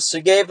universe,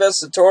 who gave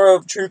us the Torah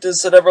of truth and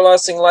set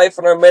everlasting life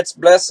in our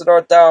midst. Blessed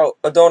art thou,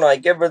 Adonai,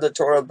 giver of the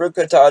Torah.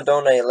 Brukata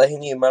Adonai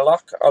Eloheinu,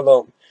 Malach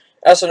Alom.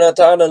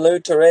 Asonatan alu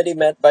Toredi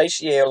met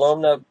Baishi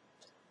Alom na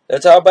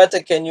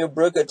Natabata Kenyu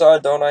Brukata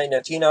Adonai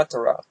Natina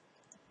Torah.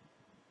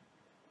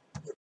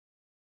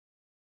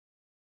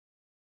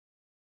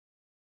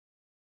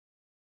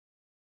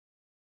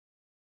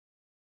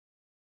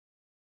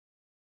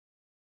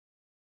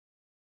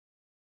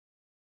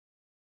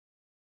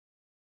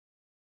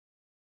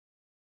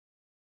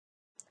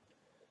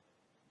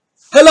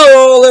 Hello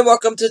all, and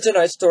welcome to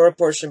tonight's Torah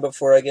portion.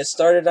 Before I get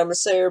started, I'm going to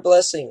say your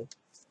blessing.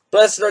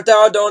 Blessed art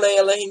thou, Adonai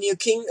Eloheinu,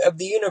 King of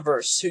the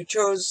universe, who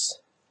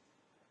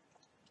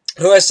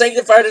has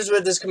sanctified us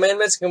with his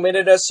commandments and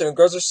committed us to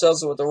engross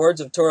ourselves with the words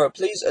of Torah.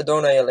 Please,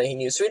 Adonai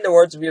Eloheinu, sweeten the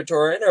words of your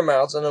Torah in our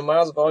mouths and the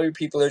mouths of all your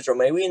people Israel.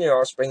 May we and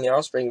your offspring, the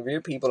offspring of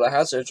your people, the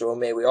house of Israel,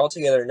 may we all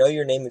together know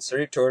your name and serve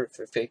your Torah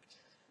for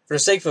the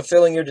sake of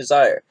fulfilling your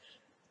desire.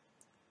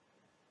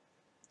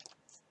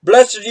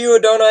 Blessed are you,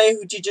 Adonai,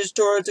 who teaches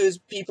Torah to his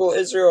people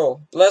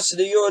Israel. Blessed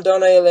are you,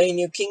 Adonai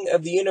Eloheinu, King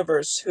of the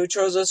universe, who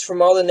chose us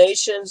from all the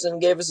nations and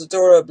gave us the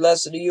Torah.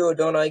 Blessed are you,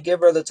 Adonai,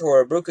 giver of the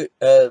Torah.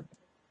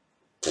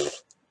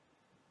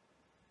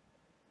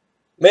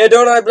 May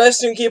Adonai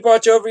bless you and keep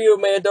watch over you.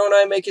 May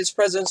Adonai make his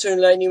presence to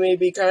enlighten you. May he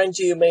be kind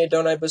to you. May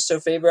Adonai bestow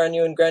favor on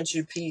you and grant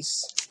you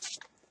peace.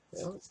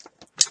 Well,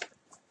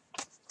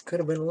 could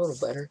have been a little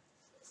better.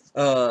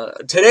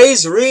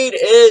 Today's read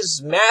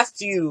is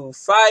Matthew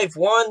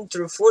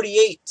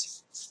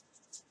 5:1-48.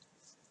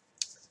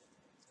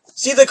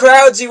 See the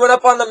crowds, he went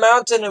up on the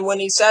mountain, and when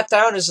he sat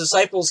down, his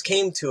disciples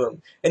came to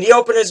him. And he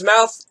opened his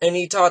mouth, and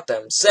he taught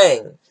them,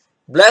 saying,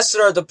 Blessed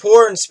are the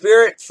poor in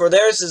spirit, for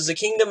theirs is the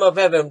kingdom of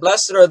heaven.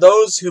 Blessed are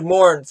those who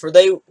mourn, for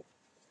they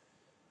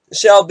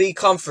shall be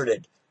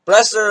comforted.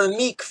 Blessed are the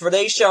meek, for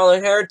they shall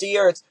inherit the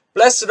earth.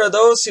 Blessed are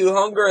those who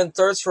hunger and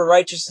thirst for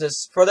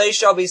righteousness, for they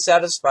shall be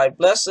satisfied.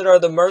 Blessed are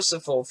the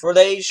merciful, for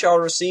they shall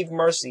receive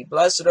mercy.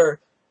 Blessed are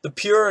the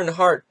pure in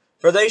heart,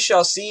 for they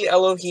shall see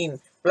Elohim.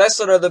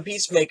 Blessed are the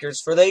peacemakers,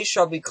 for they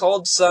shall be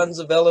called sons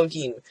of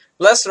Elohim.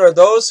 Blessed are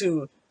those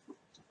who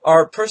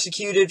are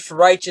persecuted for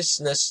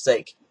righteousness'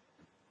 sake,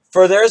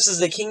 for theirs is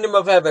the kingdom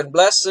of heaven.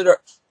 Blessed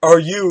are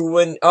you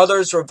when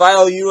others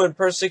revile you and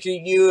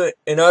persecute you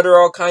and utter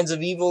all kinds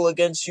of evil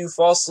against you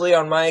falsely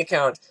on my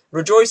account.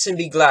 Rejoice and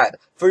be glad,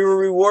 for your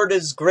reward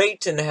is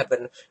great in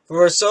heaven,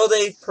 for so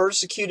they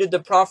persecuted the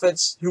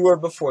prophets who were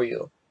before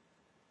you.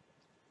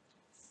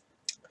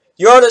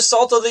 You are the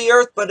salt of the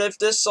earth, but if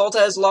this salt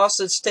has lost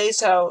its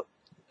taste, how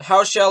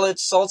shall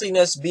its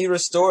saltiness be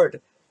restored?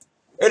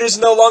 It is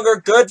no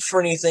longer good for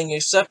anything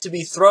except to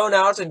be thrown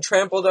out and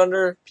trampled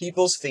under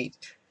people's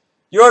feet.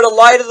 You are the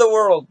light of the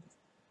world.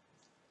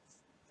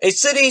 A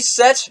city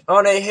set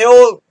on a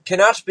hill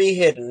cannot be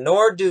hidden,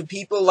 nor do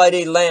people light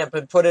a lamp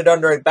and put it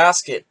under a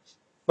basket,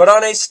 but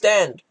on a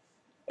stand,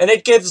 and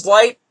it gives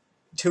light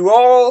to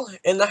all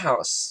in the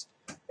house.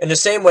 In the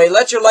same way,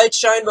 let your light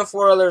shine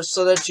before others,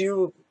 so that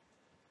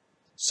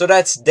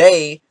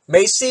they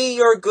may see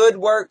your good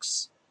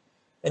works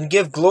and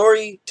give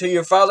glory to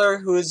your Father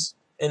who is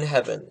in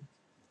heaven.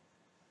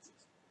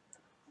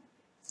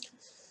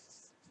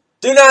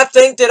 Do not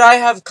think that I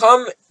have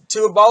come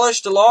to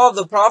abolish the law of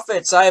the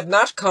prophets. I have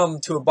not come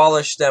to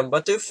abolish them,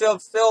 but to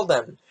fulfill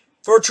them.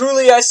 For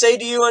truly I say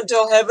to you,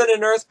 until heaven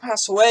and earth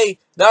pass away,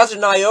 not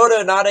an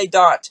iota, not a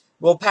dot,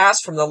 will pass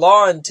from the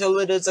law until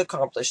it is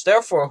accomplished.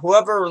 Therefore,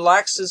 whoever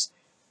relaxes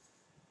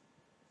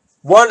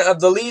one of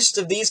the least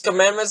of these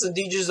commandments and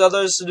teaches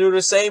others to do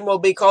the same will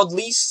be called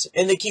least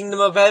in the kingdom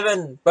of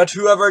heaven. But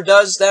whoever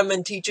does them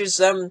and teaches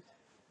them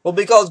will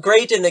be called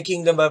great in the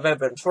kingdom of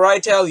heaven. For I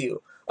tell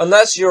you,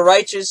 Unless your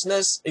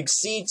righteousness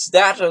exceeds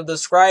that of the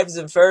scribes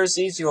and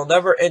Pharisees, you will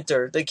never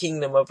enter the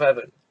kingdom of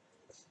heaven.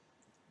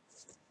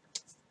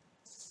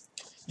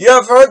 You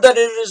have heard that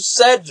it is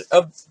said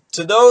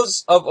to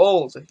those of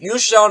old, you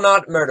shall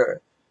not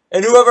murder,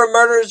 and whoever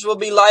murders will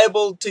be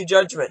liable to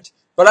judgment.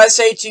 But I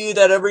say to you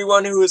that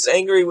everyone who is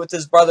angry with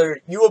his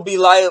brother, will be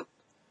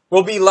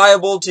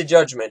liable to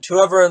judgment.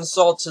 Whoever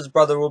insults his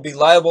brother will be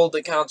liable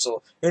to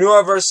council, and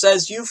whoever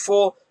says, you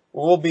fool,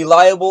 will be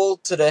liable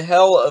to the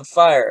hell of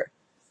fire.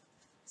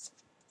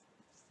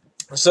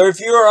 So if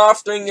you are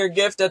offering your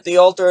gift at the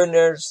altar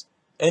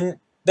and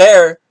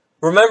there,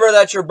 remember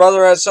that your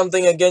brother has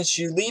something against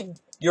you, leave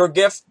your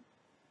gift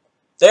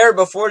there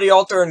before the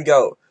altar and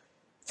go.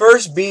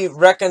 First be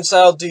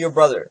reconciled to your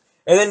brother,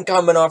 and then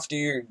come and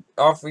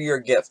offer your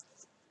gift.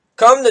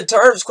 Come to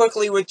terms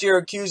quickly with your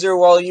accuser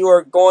while you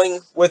are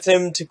going with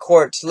him to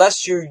court,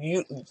 lest your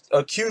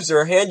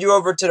accuser hand you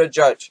over to the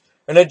judge,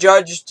 and the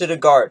judge to the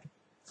guard.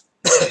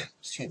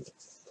 Excuse me.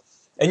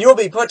 And you will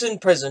be put in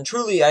prison.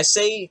 Truly, I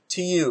say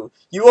to you,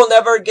 you will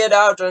never get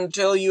out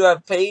until you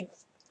have paid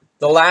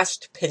the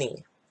last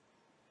penny.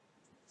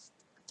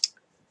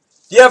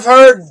 You have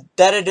heard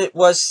that it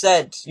was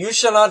said, you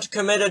shall not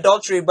commit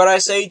adultery, but I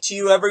say to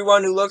you,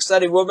 everyone who looks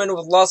at a woman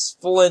with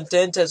lustful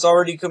intent has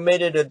already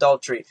committed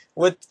adultery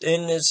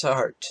within his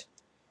heart.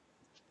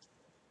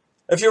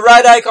 If your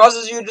right eye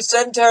causes you to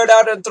sin, tear it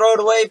out and throw it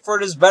away, for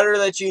it is better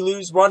that you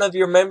lose one of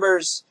your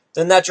members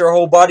than that your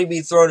whole body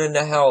be thrown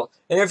into hell.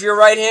 And if your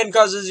right hand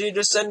causes you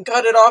to sin,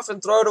 cut it off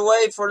and throw it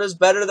away, for it is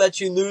better that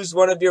you lose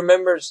one of your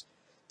members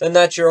than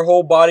that your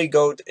whole body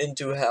go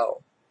into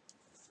hell.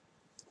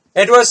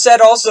 It was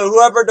said also,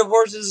 whoever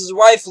divorces his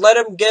wife, let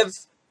him give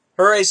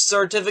her a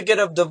certificate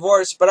of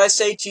divorce. But I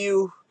say to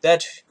you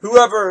that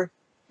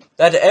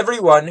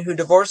everyone who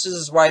divorces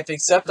his wife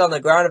except on the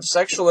ground of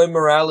sexual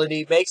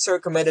immorality makes her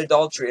commit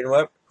adultery,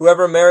 and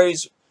whoever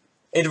marries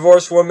a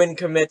divorced woman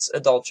commits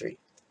adultery.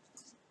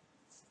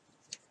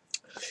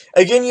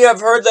 Again, you have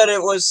heard that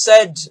it was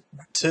said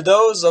to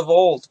those of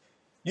old,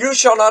 you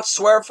shall not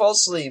swear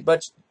falsely,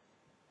 but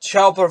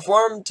shall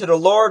perform to the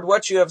Lord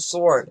what you have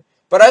sworn.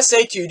 But I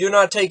say to you, do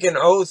not take an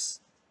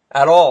oath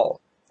at all,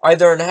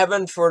 either in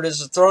heaven, for it is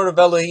the throne of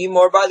Elohim,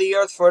 or by the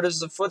earth, for it is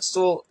the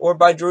footstool, or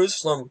by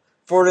Jerusalem,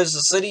 for it is the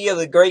city of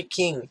the great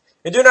king.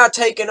 And do not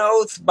take an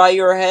oath by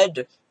your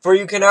head, for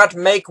you cannot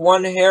make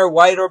one hair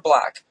white or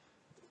black.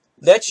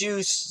 Let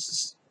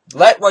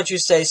what you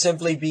say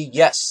simply be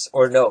yes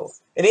or no.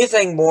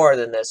 Anything more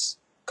than this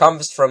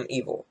comes from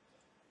evil.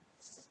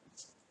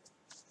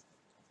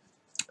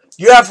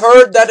 You have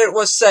heard that it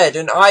was said,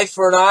 an eye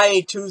for an eye,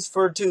 a tooth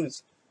for a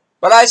tooth.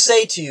 But I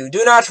say to you,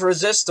 do not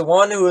resist the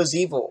one who is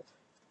evil.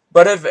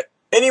 But if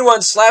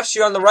anyone slaps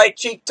you on the right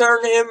cheek,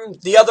 turn him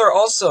the other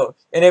also.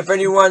 And if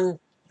anyone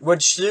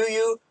would sue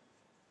you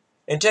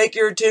and take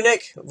your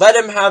tunic, let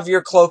him have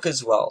your cloak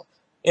as well.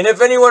 And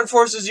if anyone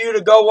forces you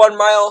to go 1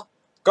 mile,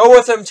 go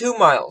with him 2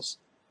 miles.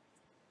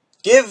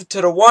 Give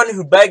to the one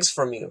who begs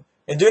from you,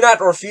 and do not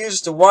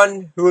refuse the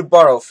one who would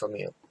borrow from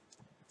you.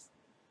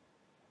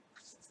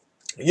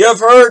 You have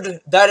heard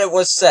that it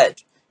was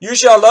said, you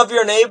shall love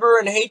your neighbor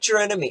and hate your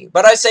enemy.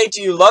 But I say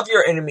to you, love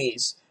your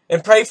enemies,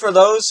 and pray for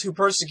those who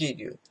persecute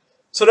you,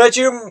 so that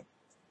you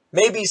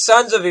may be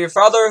sons of your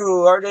Father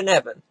who art in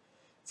heaven.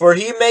 For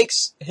he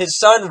makes his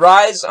sun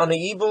rise on the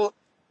evil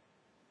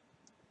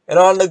and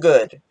on the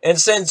good, and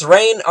sends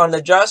rain on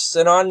the just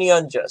and on the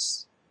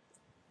unjust.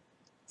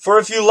 For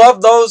if you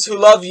love those who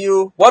love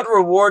you, what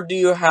reward do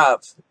you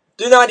have?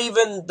 Do not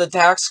even the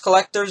tax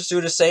collectors do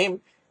the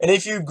same? And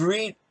if you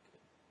greet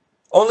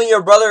only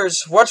your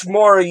brothers, what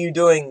more are you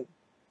doing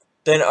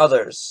than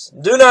others?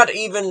 Do not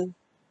even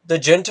the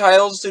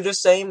Gentiles do the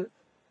same?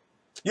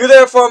 You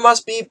therefore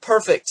must be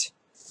perfect,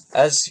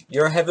 as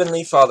your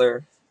heavenly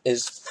Father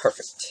is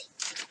perfect.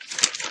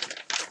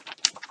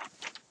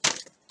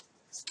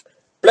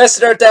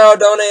 Blessed art thou,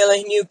 Adonai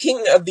Elohim,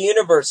 King of the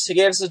universe. He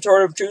gave us the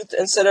Torah of truth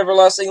and set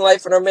everlasting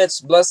life in our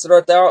midst. Blessed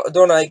art thou,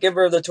 Adonai,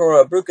 giver of the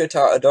Torah.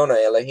 Brukata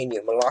Adonai Elohim,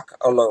 Malach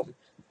Alom.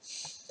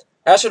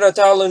 Asher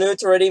natah lanu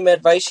Torah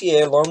met vaishi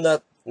elom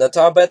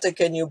natah beta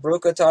kenyu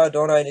brukata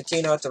Adonai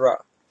nitina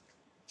Torah.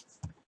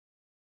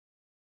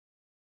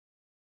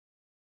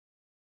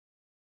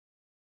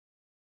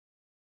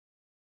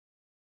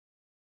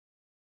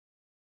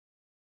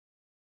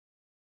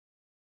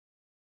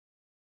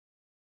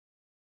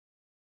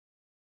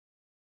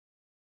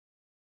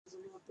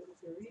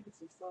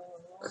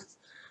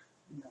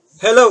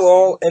 Hello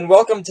all, and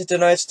welcome to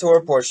tonight's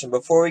Torah portion.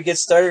 Before we get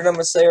started, I'm going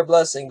to say our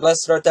blessing.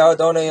 Blessed art thou,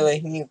 Adonai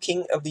Elohim,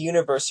 King of the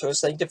universe, who has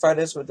sanctified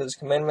us with his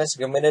commandments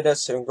and committed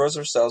us to engross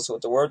ourselves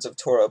with the words of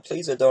Torah.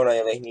 Please, Adonai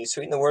Elohim,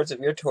 sweeten the words of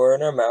your Torah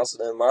in our mouths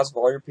and in the mouths of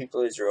all your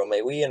people Israel.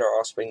 May we and our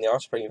offspring, the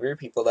offspring of your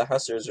people, the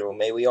house of Israel,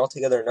 may we all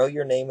together know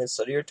your name and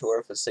study your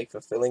Torah for the sake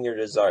of fulfilling your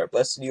desire.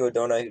 Blessed are you,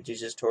 Adonai, who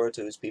teaches Torah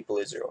to his people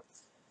Israel.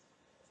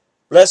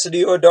 Blessed are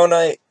you,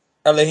 Adonai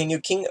Elohim, you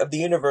King of the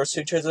universe,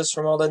 who chose us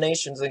from all the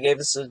nations and gave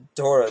us the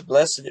Torah.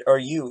 Blessed are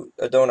you,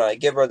 Adonai,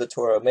 giver of the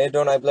Torah. May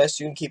Adonai bless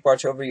you and keep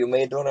watch over you.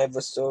 May Adonai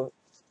bestow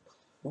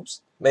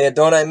May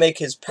Adonai make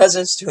his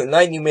presence to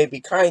enlighten you, may be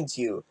kind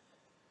to you.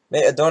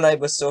 May Adonai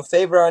bestow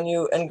favor on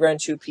you and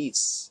grant you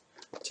peace.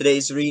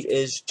 Today's read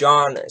is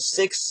John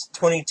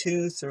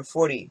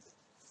 6:22-40.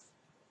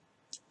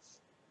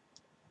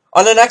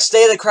 On the next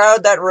day, the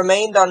crowd that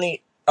remained on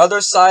the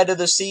other side of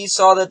the sea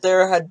saw that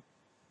there had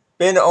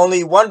been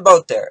only one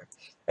boat there,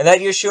 and that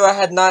Yeshua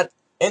had not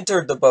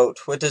entered the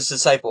boat with his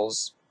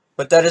disciples,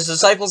 but that his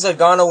disciples had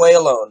gone away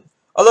alone.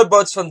 Other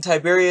boats from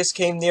Tiberias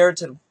came near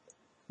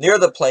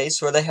the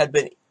place where they had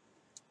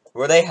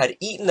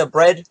eaten the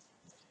bread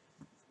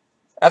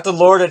after the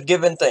Lord had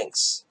given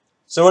thanks.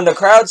 So when the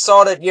crowd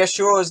saw that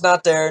Yeshua was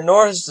not there,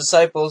 nor his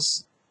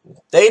disciples,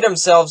 they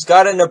themselves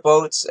got into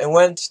boats and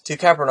went to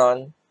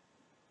Capernaum,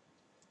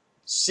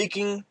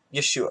 seeking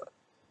Yeshua.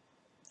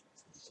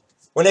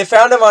 When they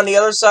found him on the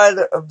other side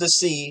of the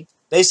sea,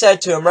 they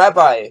said to him,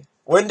 Rabbi,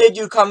 when did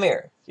you come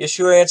here?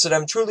 Yeshua answered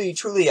them, Truly,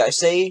 truly, I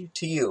say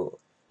to you,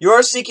 you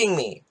are seeking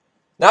me,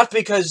 not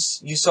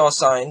because you saw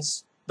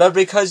signs, but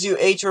because you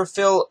ate your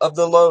fill of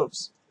the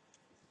loaves.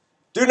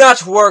 Do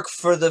not work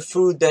for the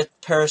food that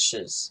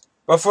perishes,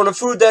 but for the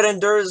food that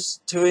endures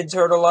to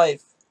eternal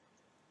life,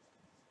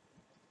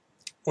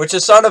 which the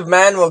Son of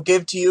Man will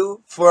give to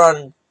you, for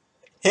on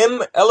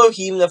him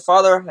Elohim the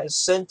Father has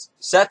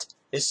set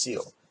his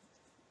seal.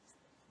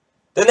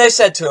 Then they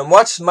said to him,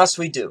 What must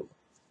we do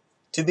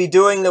to be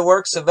doing the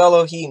works of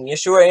Elohim?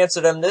 Yeshua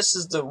answered them, This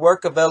is the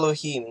work of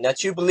Elohim,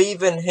 that you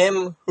believe in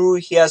him who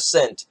he has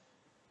sent.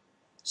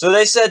 So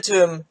they said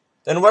to him,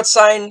 Then what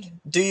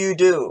sign do you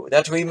do,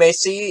 that we may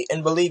see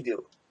and believe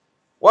you?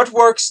 What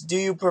works do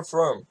you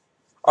perform?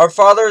 Our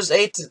fathers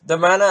ate the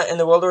manna in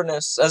the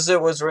wilderness, as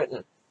it was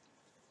written.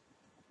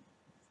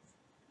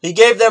 He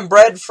gave them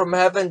bread from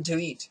heaven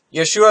to eat.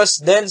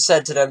 Yeshua then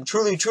said to them,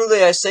 Truly,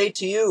 truly, I say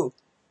to you,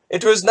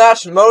 it was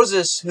not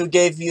Moses who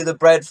gave you the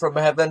bread from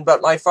heaven,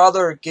 but my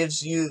Father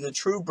gives you the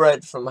true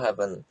bread from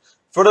heaven.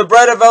 For the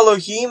bread of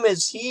Elohim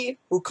is he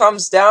who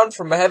comes down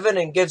from heaven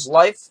and gives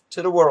life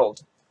to the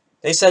world.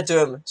 They said to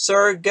him,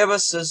 Sir, give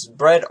us this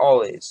bread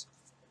always.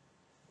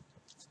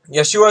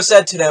 Yeshua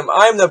said to them,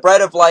 I am the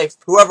bread of life.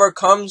 Whoever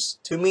comes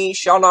to me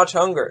shall not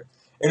hunger,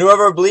 and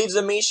whoever believes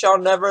in me shall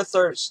never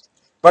thirst.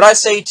 But I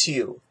say to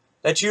you,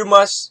 that you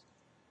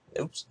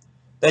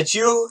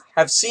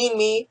have seen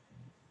me,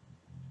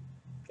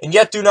 and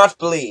yet do not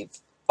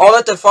believe. All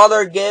that the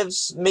Father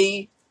gives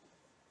me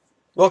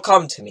will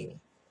come to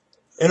me,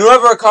 and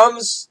whoever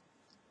comes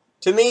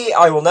to me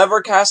I will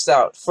never cast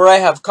out. For I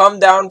have come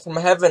down from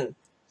heaven,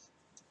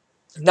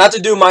 not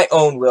to do my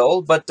own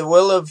will, but the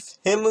will of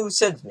him who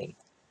sent me.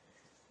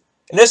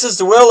 And this is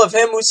the will of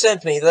him who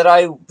sent me, that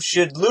I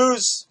should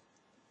lose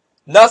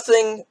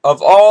nothing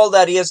of all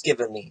that he has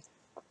given me,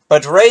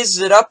 but raise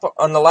it up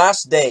on the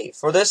last day.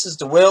 For this is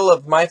the will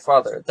of my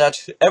Father,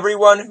 that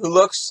everyone who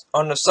looks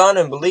on the Son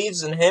and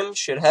believes in him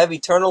should have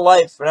eternal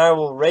life, and I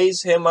will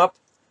raise him up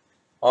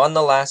on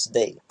the last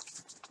day.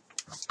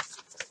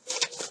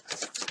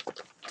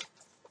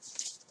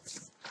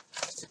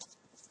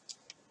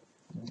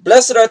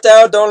 Blessed art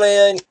thou,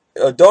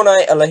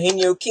 Adonai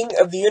Elohim, King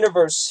of the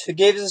universe, who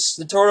gave us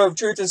the Torah of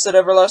truth and set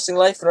everlasting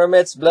life in our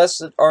midst.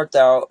 Blessed art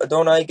thou,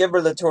 Adonai, giver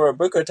of the Torah,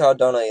 Brukatah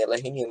Adonai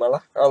Elohim,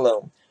 Malach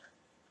Alom.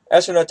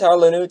 Asher natah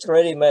lanu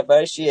teredi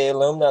mevaishi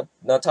elom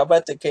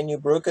natabat tekenu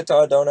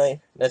Brukatah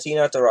Adonai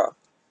natina Torah.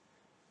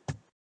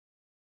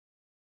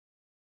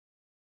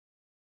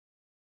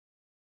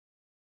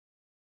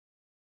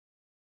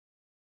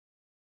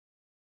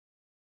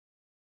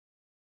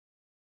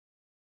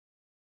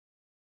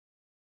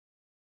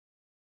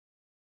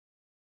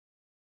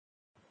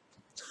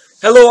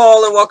 Hello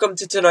all, and welcome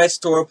to tonight's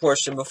Torah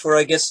portion. Before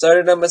I get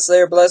started, I must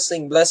say a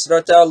blessing. Blessed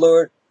art thou,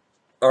 Lord,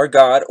 our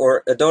God,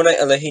 or Adonai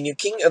Elohim,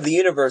 King of the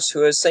universe,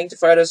 who has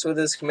sanctified us with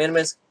his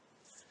commandments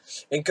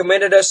and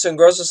commanded us to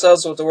engross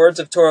ourselves with the words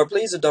of Torah.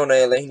 Please,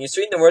 Adonai Elohim, you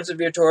sweeten the words of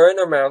your Torah in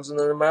our mouths and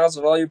in the mouths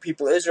of all your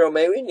people Israel.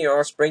 May we and your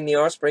offspring, the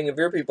offspring of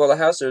your people, the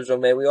house of Israel,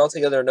 may we all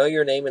together know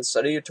your name and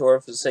study your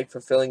Torah for the sake of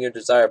fulfilling your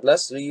desire.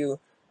 Blessed are you,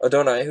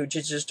 Adonai, who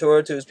teaches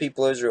Torah to his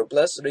people Israel.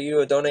 Blessed are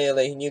you, Adonai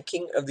Elohim, you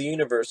King of the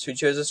universe, who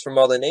chose us from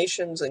all the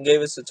nations and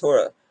gave us the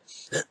Torah.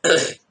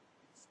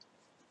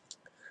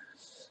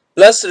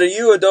 Blessed are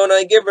you,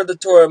 Adonai, giver of the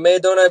Torah. May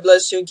Adonai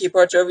bless you and keep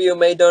watch over you.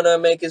 May Adonai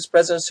make his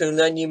presence to you, and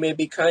then you may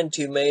be kind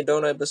to you. May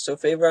Adonai bestow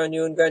favor on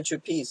you and grant you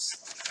peace.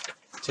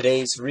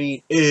 Today's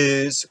read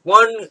is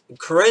 1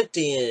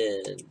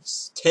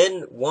 Corinthians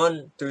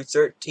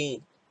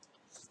 10:1-13.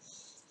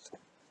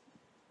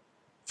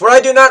 For I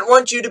do not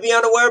want you to be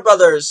unaware,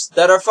 brothers,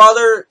 that our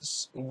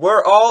fathers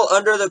were all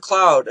under the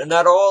cloud, and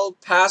that all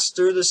passed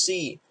through the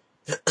sea,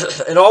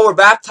 and all were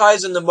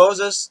baptized into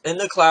Moses in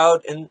the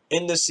cloud and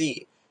in the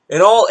sea,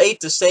 and all ate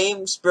the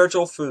same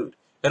spiritual food,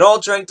 and all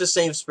drank the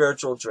same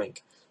spiritual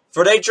drink.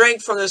 For they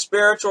drank from the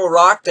spiritual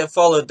rock that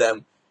followed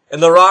them,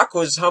 and the rock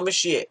was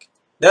Hamashiach.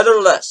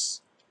 Nevertheless,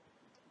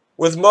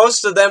 with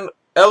most of them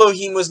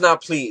Elohim was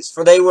not pleased,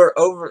 for they were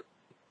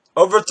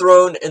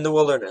overthrown in the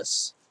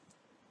wilderness.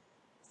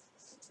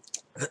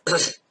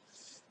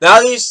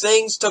 Now these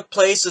things took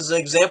place as an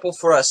example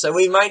for us, that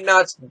we might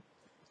not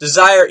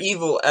desire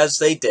evil as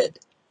they did.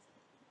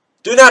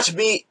 Do not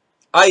be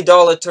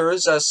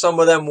idolaters, as some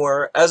of them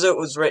were, as it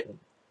was written.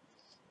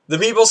 The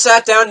people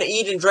sat down to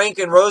eat and drink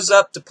and rose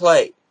up to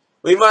play.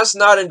 We must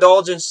not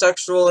indulge in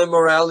sexual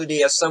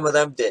immorality, as some of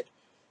them did.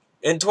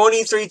 And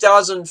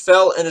 23,000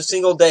 fell in a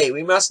single day.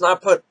 We must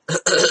not put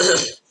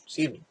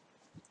excuse me.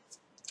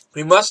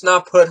 We must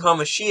not put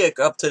Hamashiach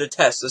up to the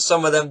test, as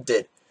some of them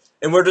did,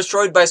 and were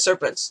destroyed by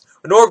serpents,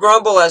 nor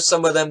grumble as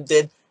some of them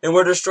did, and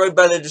were destroyed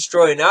by the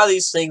destroyer. Now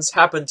these things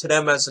happened to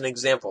them as an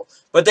example,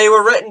 but they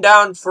were written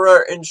down for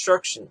our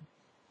instruction,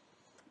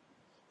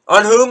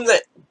 on whom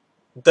the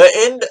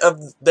end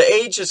of the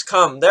age has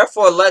come.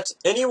 Therefore let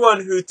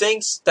anyone who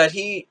thinks that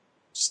he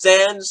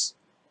stands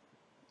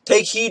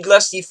take heed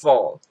lest he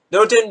fall.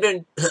 No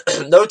temptation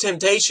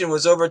has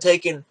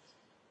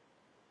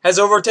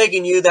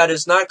overtaken you that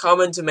is not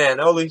common to man.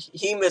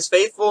 Elohim is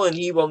faithful, and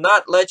he will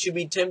not let you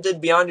be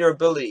tempted beyond your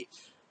ability.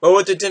 But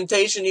with the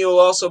temptation he will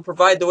also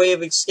provide the way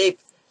of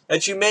escape,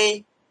 that you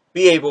may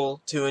be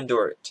able to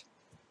endure it.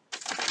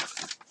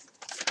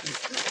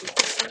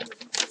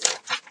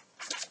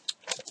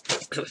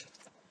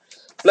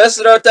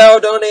 Blessed art thou,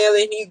 Adonai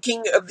Elohim,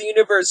 King of the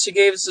universe, who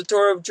gave us the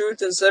Torah of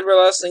truth and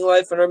everlasting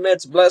life in our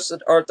midst.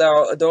 Blessed art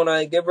thou,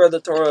 Adonai, giver of the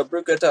Torah,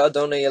 Brukata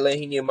Adonai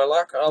Elohim,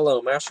 Malach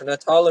Alom, Asher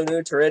Natalu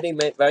Nu Teredi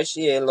Met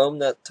Vaishi Elom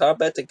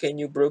Natabet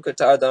Kenu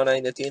Brukata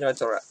Adonai Natina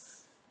Torah.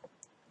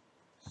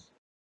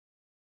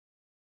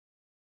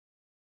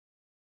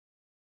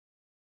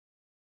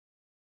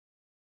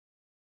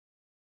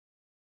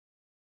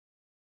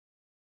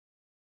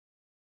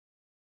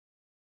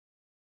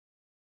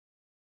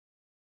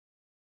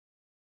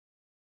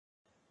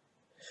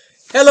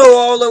 Hello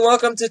all, and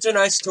welcome to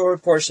tonight's Torah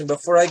portion.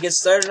 Before I get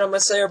started, I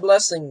must say our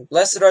blessing.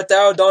 Blessed art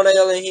thou, Adonai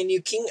Elohim,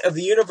 you King of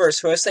the universe,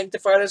 who has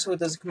sanctified us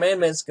with his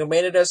commandments,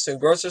 commanded us to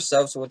engross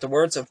ourselves with the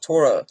words of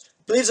Torah.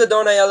 Please,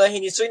 Adonai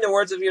Elohim, you sing the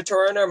words of your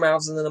Torah in our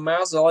mouths, and in the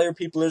mouths of all your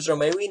people Israel.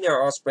 May we and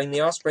our offspring,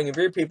 the offspring of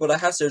your people, the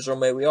house of Israel,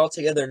 may we all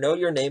together know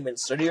your name and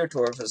study your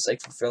Torah for the sake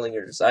of fulfilling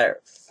your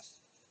desire.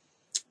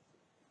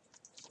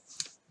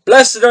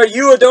 Blessed are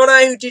you,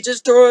 Adonai, who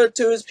teaches Torah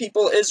to his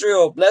people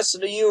Israel.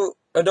 Blessed are you,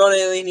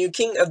 Adonai Elohim, you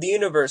King of the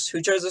universe,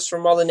 who chose us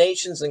from all the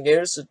nations and gave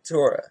us the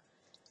Torah.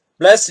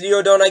 Blessed are you,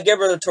 Adonai,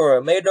 giver of the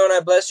Torah. May Adonai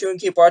bless you and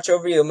keep watch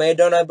over you. May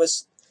Adonai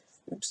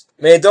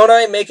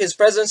make his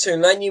presence to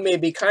enlighten you, may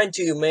be kind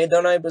to you. May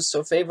Adonai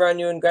bestow favor on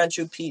you and grant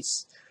you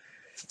peace.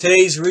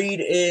 Today's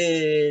read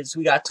is,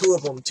 we got two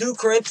of them, 2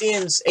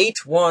 Corinthians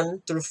 8,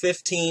 1 through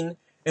 15,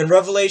 and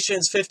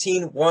Revelations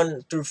 15,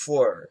 1 through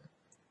 4.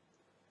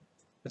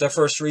 With our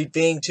first read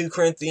being 2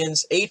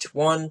 Corinthians 8,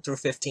 1 through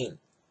 15.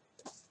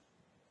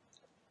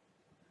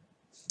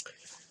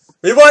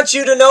 We want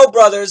you to know,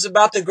 brothers,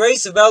 about the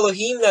grace of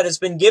Elohim that has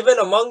been given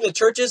among the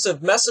churches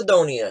of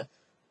Macedonia.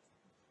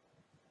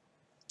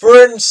 For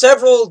in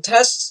several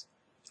tests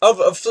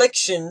of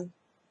affliction,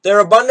 their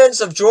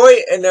abundance of joy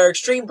and their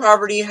extreme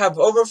poverty have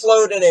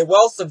overflowed in a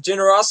wealth of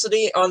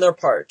generosity on their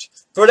part.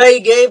 For they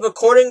gave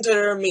according to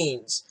their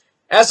means,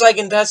 as I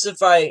can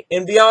testify,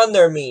 and beyond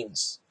their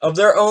means, of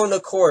their own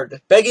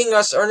accord, begging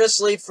us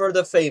earnestly for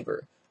the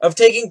favor of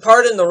taking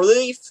part in the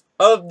relief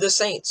of the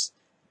saints.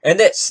 And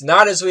this,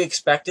 not as we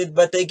expected,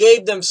 but they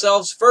gave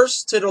themselves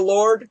first to the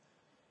Lord,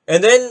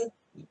 and then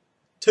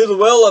to the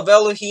will of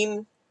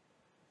Elohim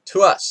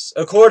to us.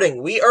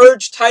 According, we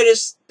urge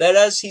Titus that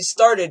as he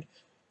started,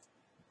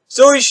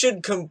 so he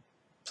should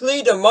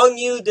complete among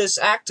you this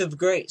act of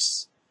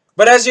grace.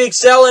 But as you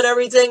excel in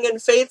everything, in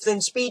faith,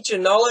 in speech,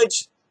 in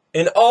knowledge,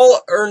 in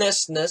all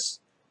earnestness,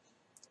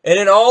 and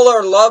in all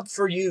our love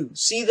for you,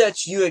 see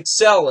that you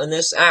excel in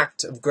this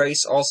act of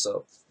grace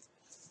also.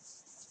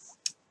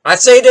 I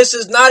say this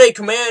is not a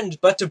command,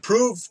 but to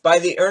prove by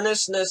the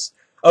earnestness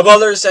of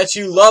others that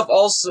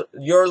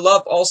your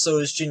love also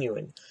is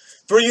genuine.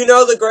 For you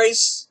know the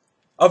grace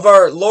of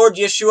our Lord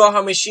Yeshua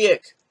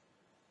HaMashiach,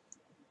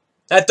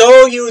 that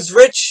though he was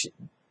rich,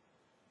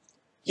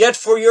 yet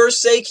for your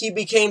sake he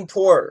became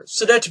poor,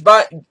 so that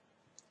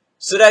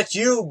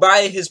you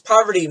by his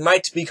poverty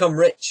might become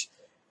rich.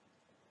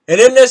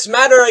 And in this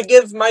matter I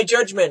give my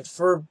judgment,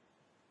 for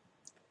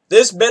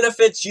this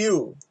benefits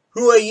you,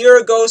 who a year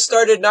ago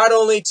started not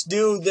only to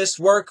do this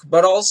work,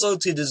 but also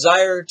to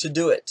desire to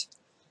do it.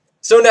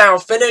 So now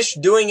finish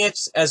doing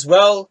it as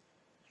well,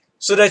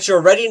 so that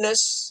your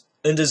readiness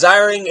in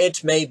desiring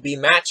it may be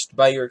matched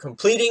by your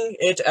completing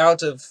it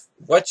out of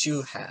what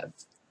you have.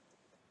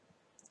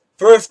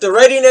 For if the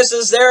readiness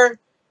is there,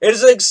 it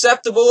is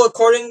acceptable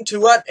according to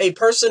what a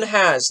person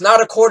has,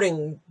 not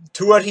according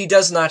to what he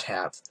does not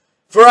have.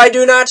 For I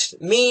do not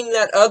mean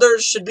that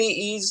others should be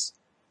eased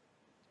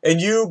and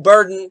you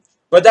burden,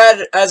 but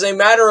that as a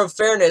matter of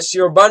fairness,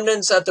 your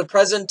abundance at the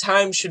present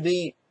time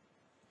should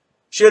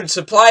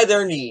supply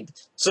their need,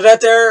 so that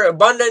their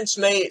abundance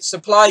may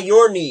supply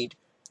your need,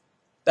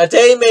 that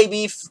there may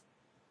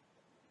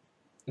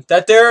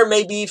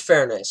be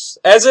fairness.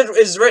 As it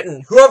is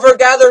written, whoever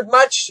gathered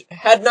much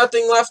had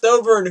nothing left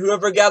over, and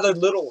whoever gathered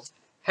little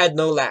had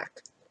no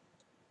lack.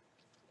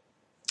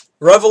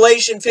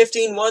 Revelation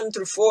 15, 1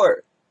 through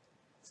 4.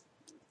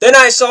 Then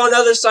I saw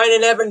another sign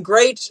in heaven,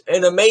 great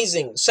and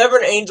amazing,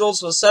 7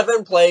 angels with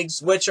 7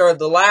 plagues, which are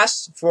the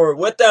last, for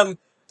with them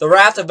the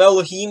wrath of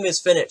Elohim is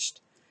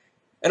finished.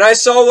 And I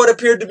saw what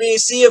appeared to be a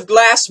sea of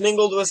glass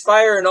mingled with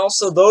fire, and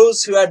also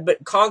those who had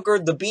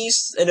conquered the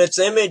beast and its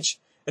image,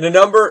 and a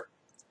number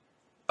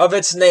of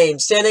its name,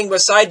 standing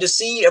beside the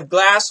sea of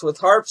glass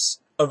with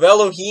harps of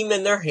Elohim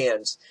in their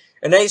hands.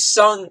 And they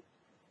sung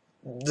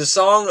the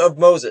song of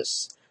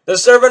Moses, the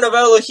servant of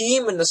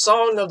Elohim, and the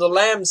song of the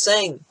Lamb,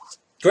 saying,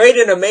 Great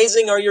and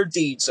amazing are your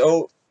deeds,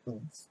 O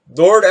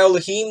Lord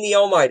Elohim the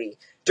Almighty.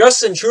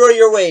 Just and true are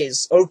your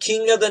ways, O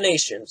King of the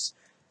nations.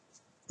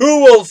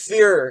 Who will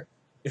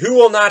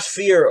not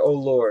fear, O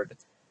Lord,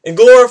 and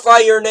glorify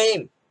your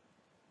name?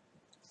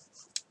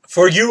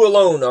 For you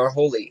alone are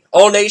holy.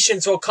 All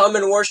nations will come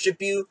and worship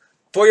you,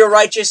 for your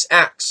righteous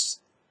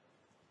acts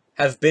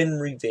have been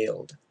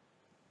revealed.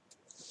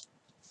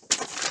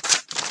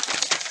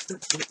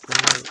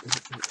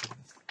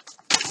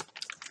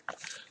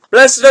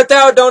 Blessed art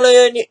thou,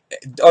 Adonai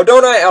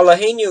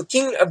Eloheinu,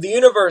 King of the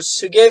universe,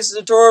 who gives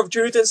the Torah of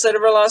truth and set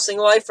everlasting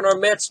life in our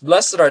midst.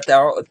 Blessed art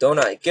thou,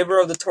 Adonai, giver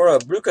of the Torah,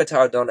 Baruch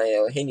atah Adonai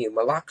Eloheinu,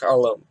 Malach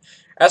Alom.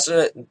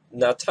 Asher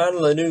Natan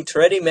Lanu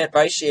Teredi Met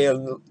Vaishi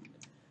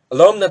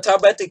Alom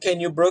Natabeti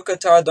Kenu Baruch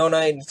atah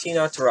Adonai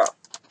Nitina Torah.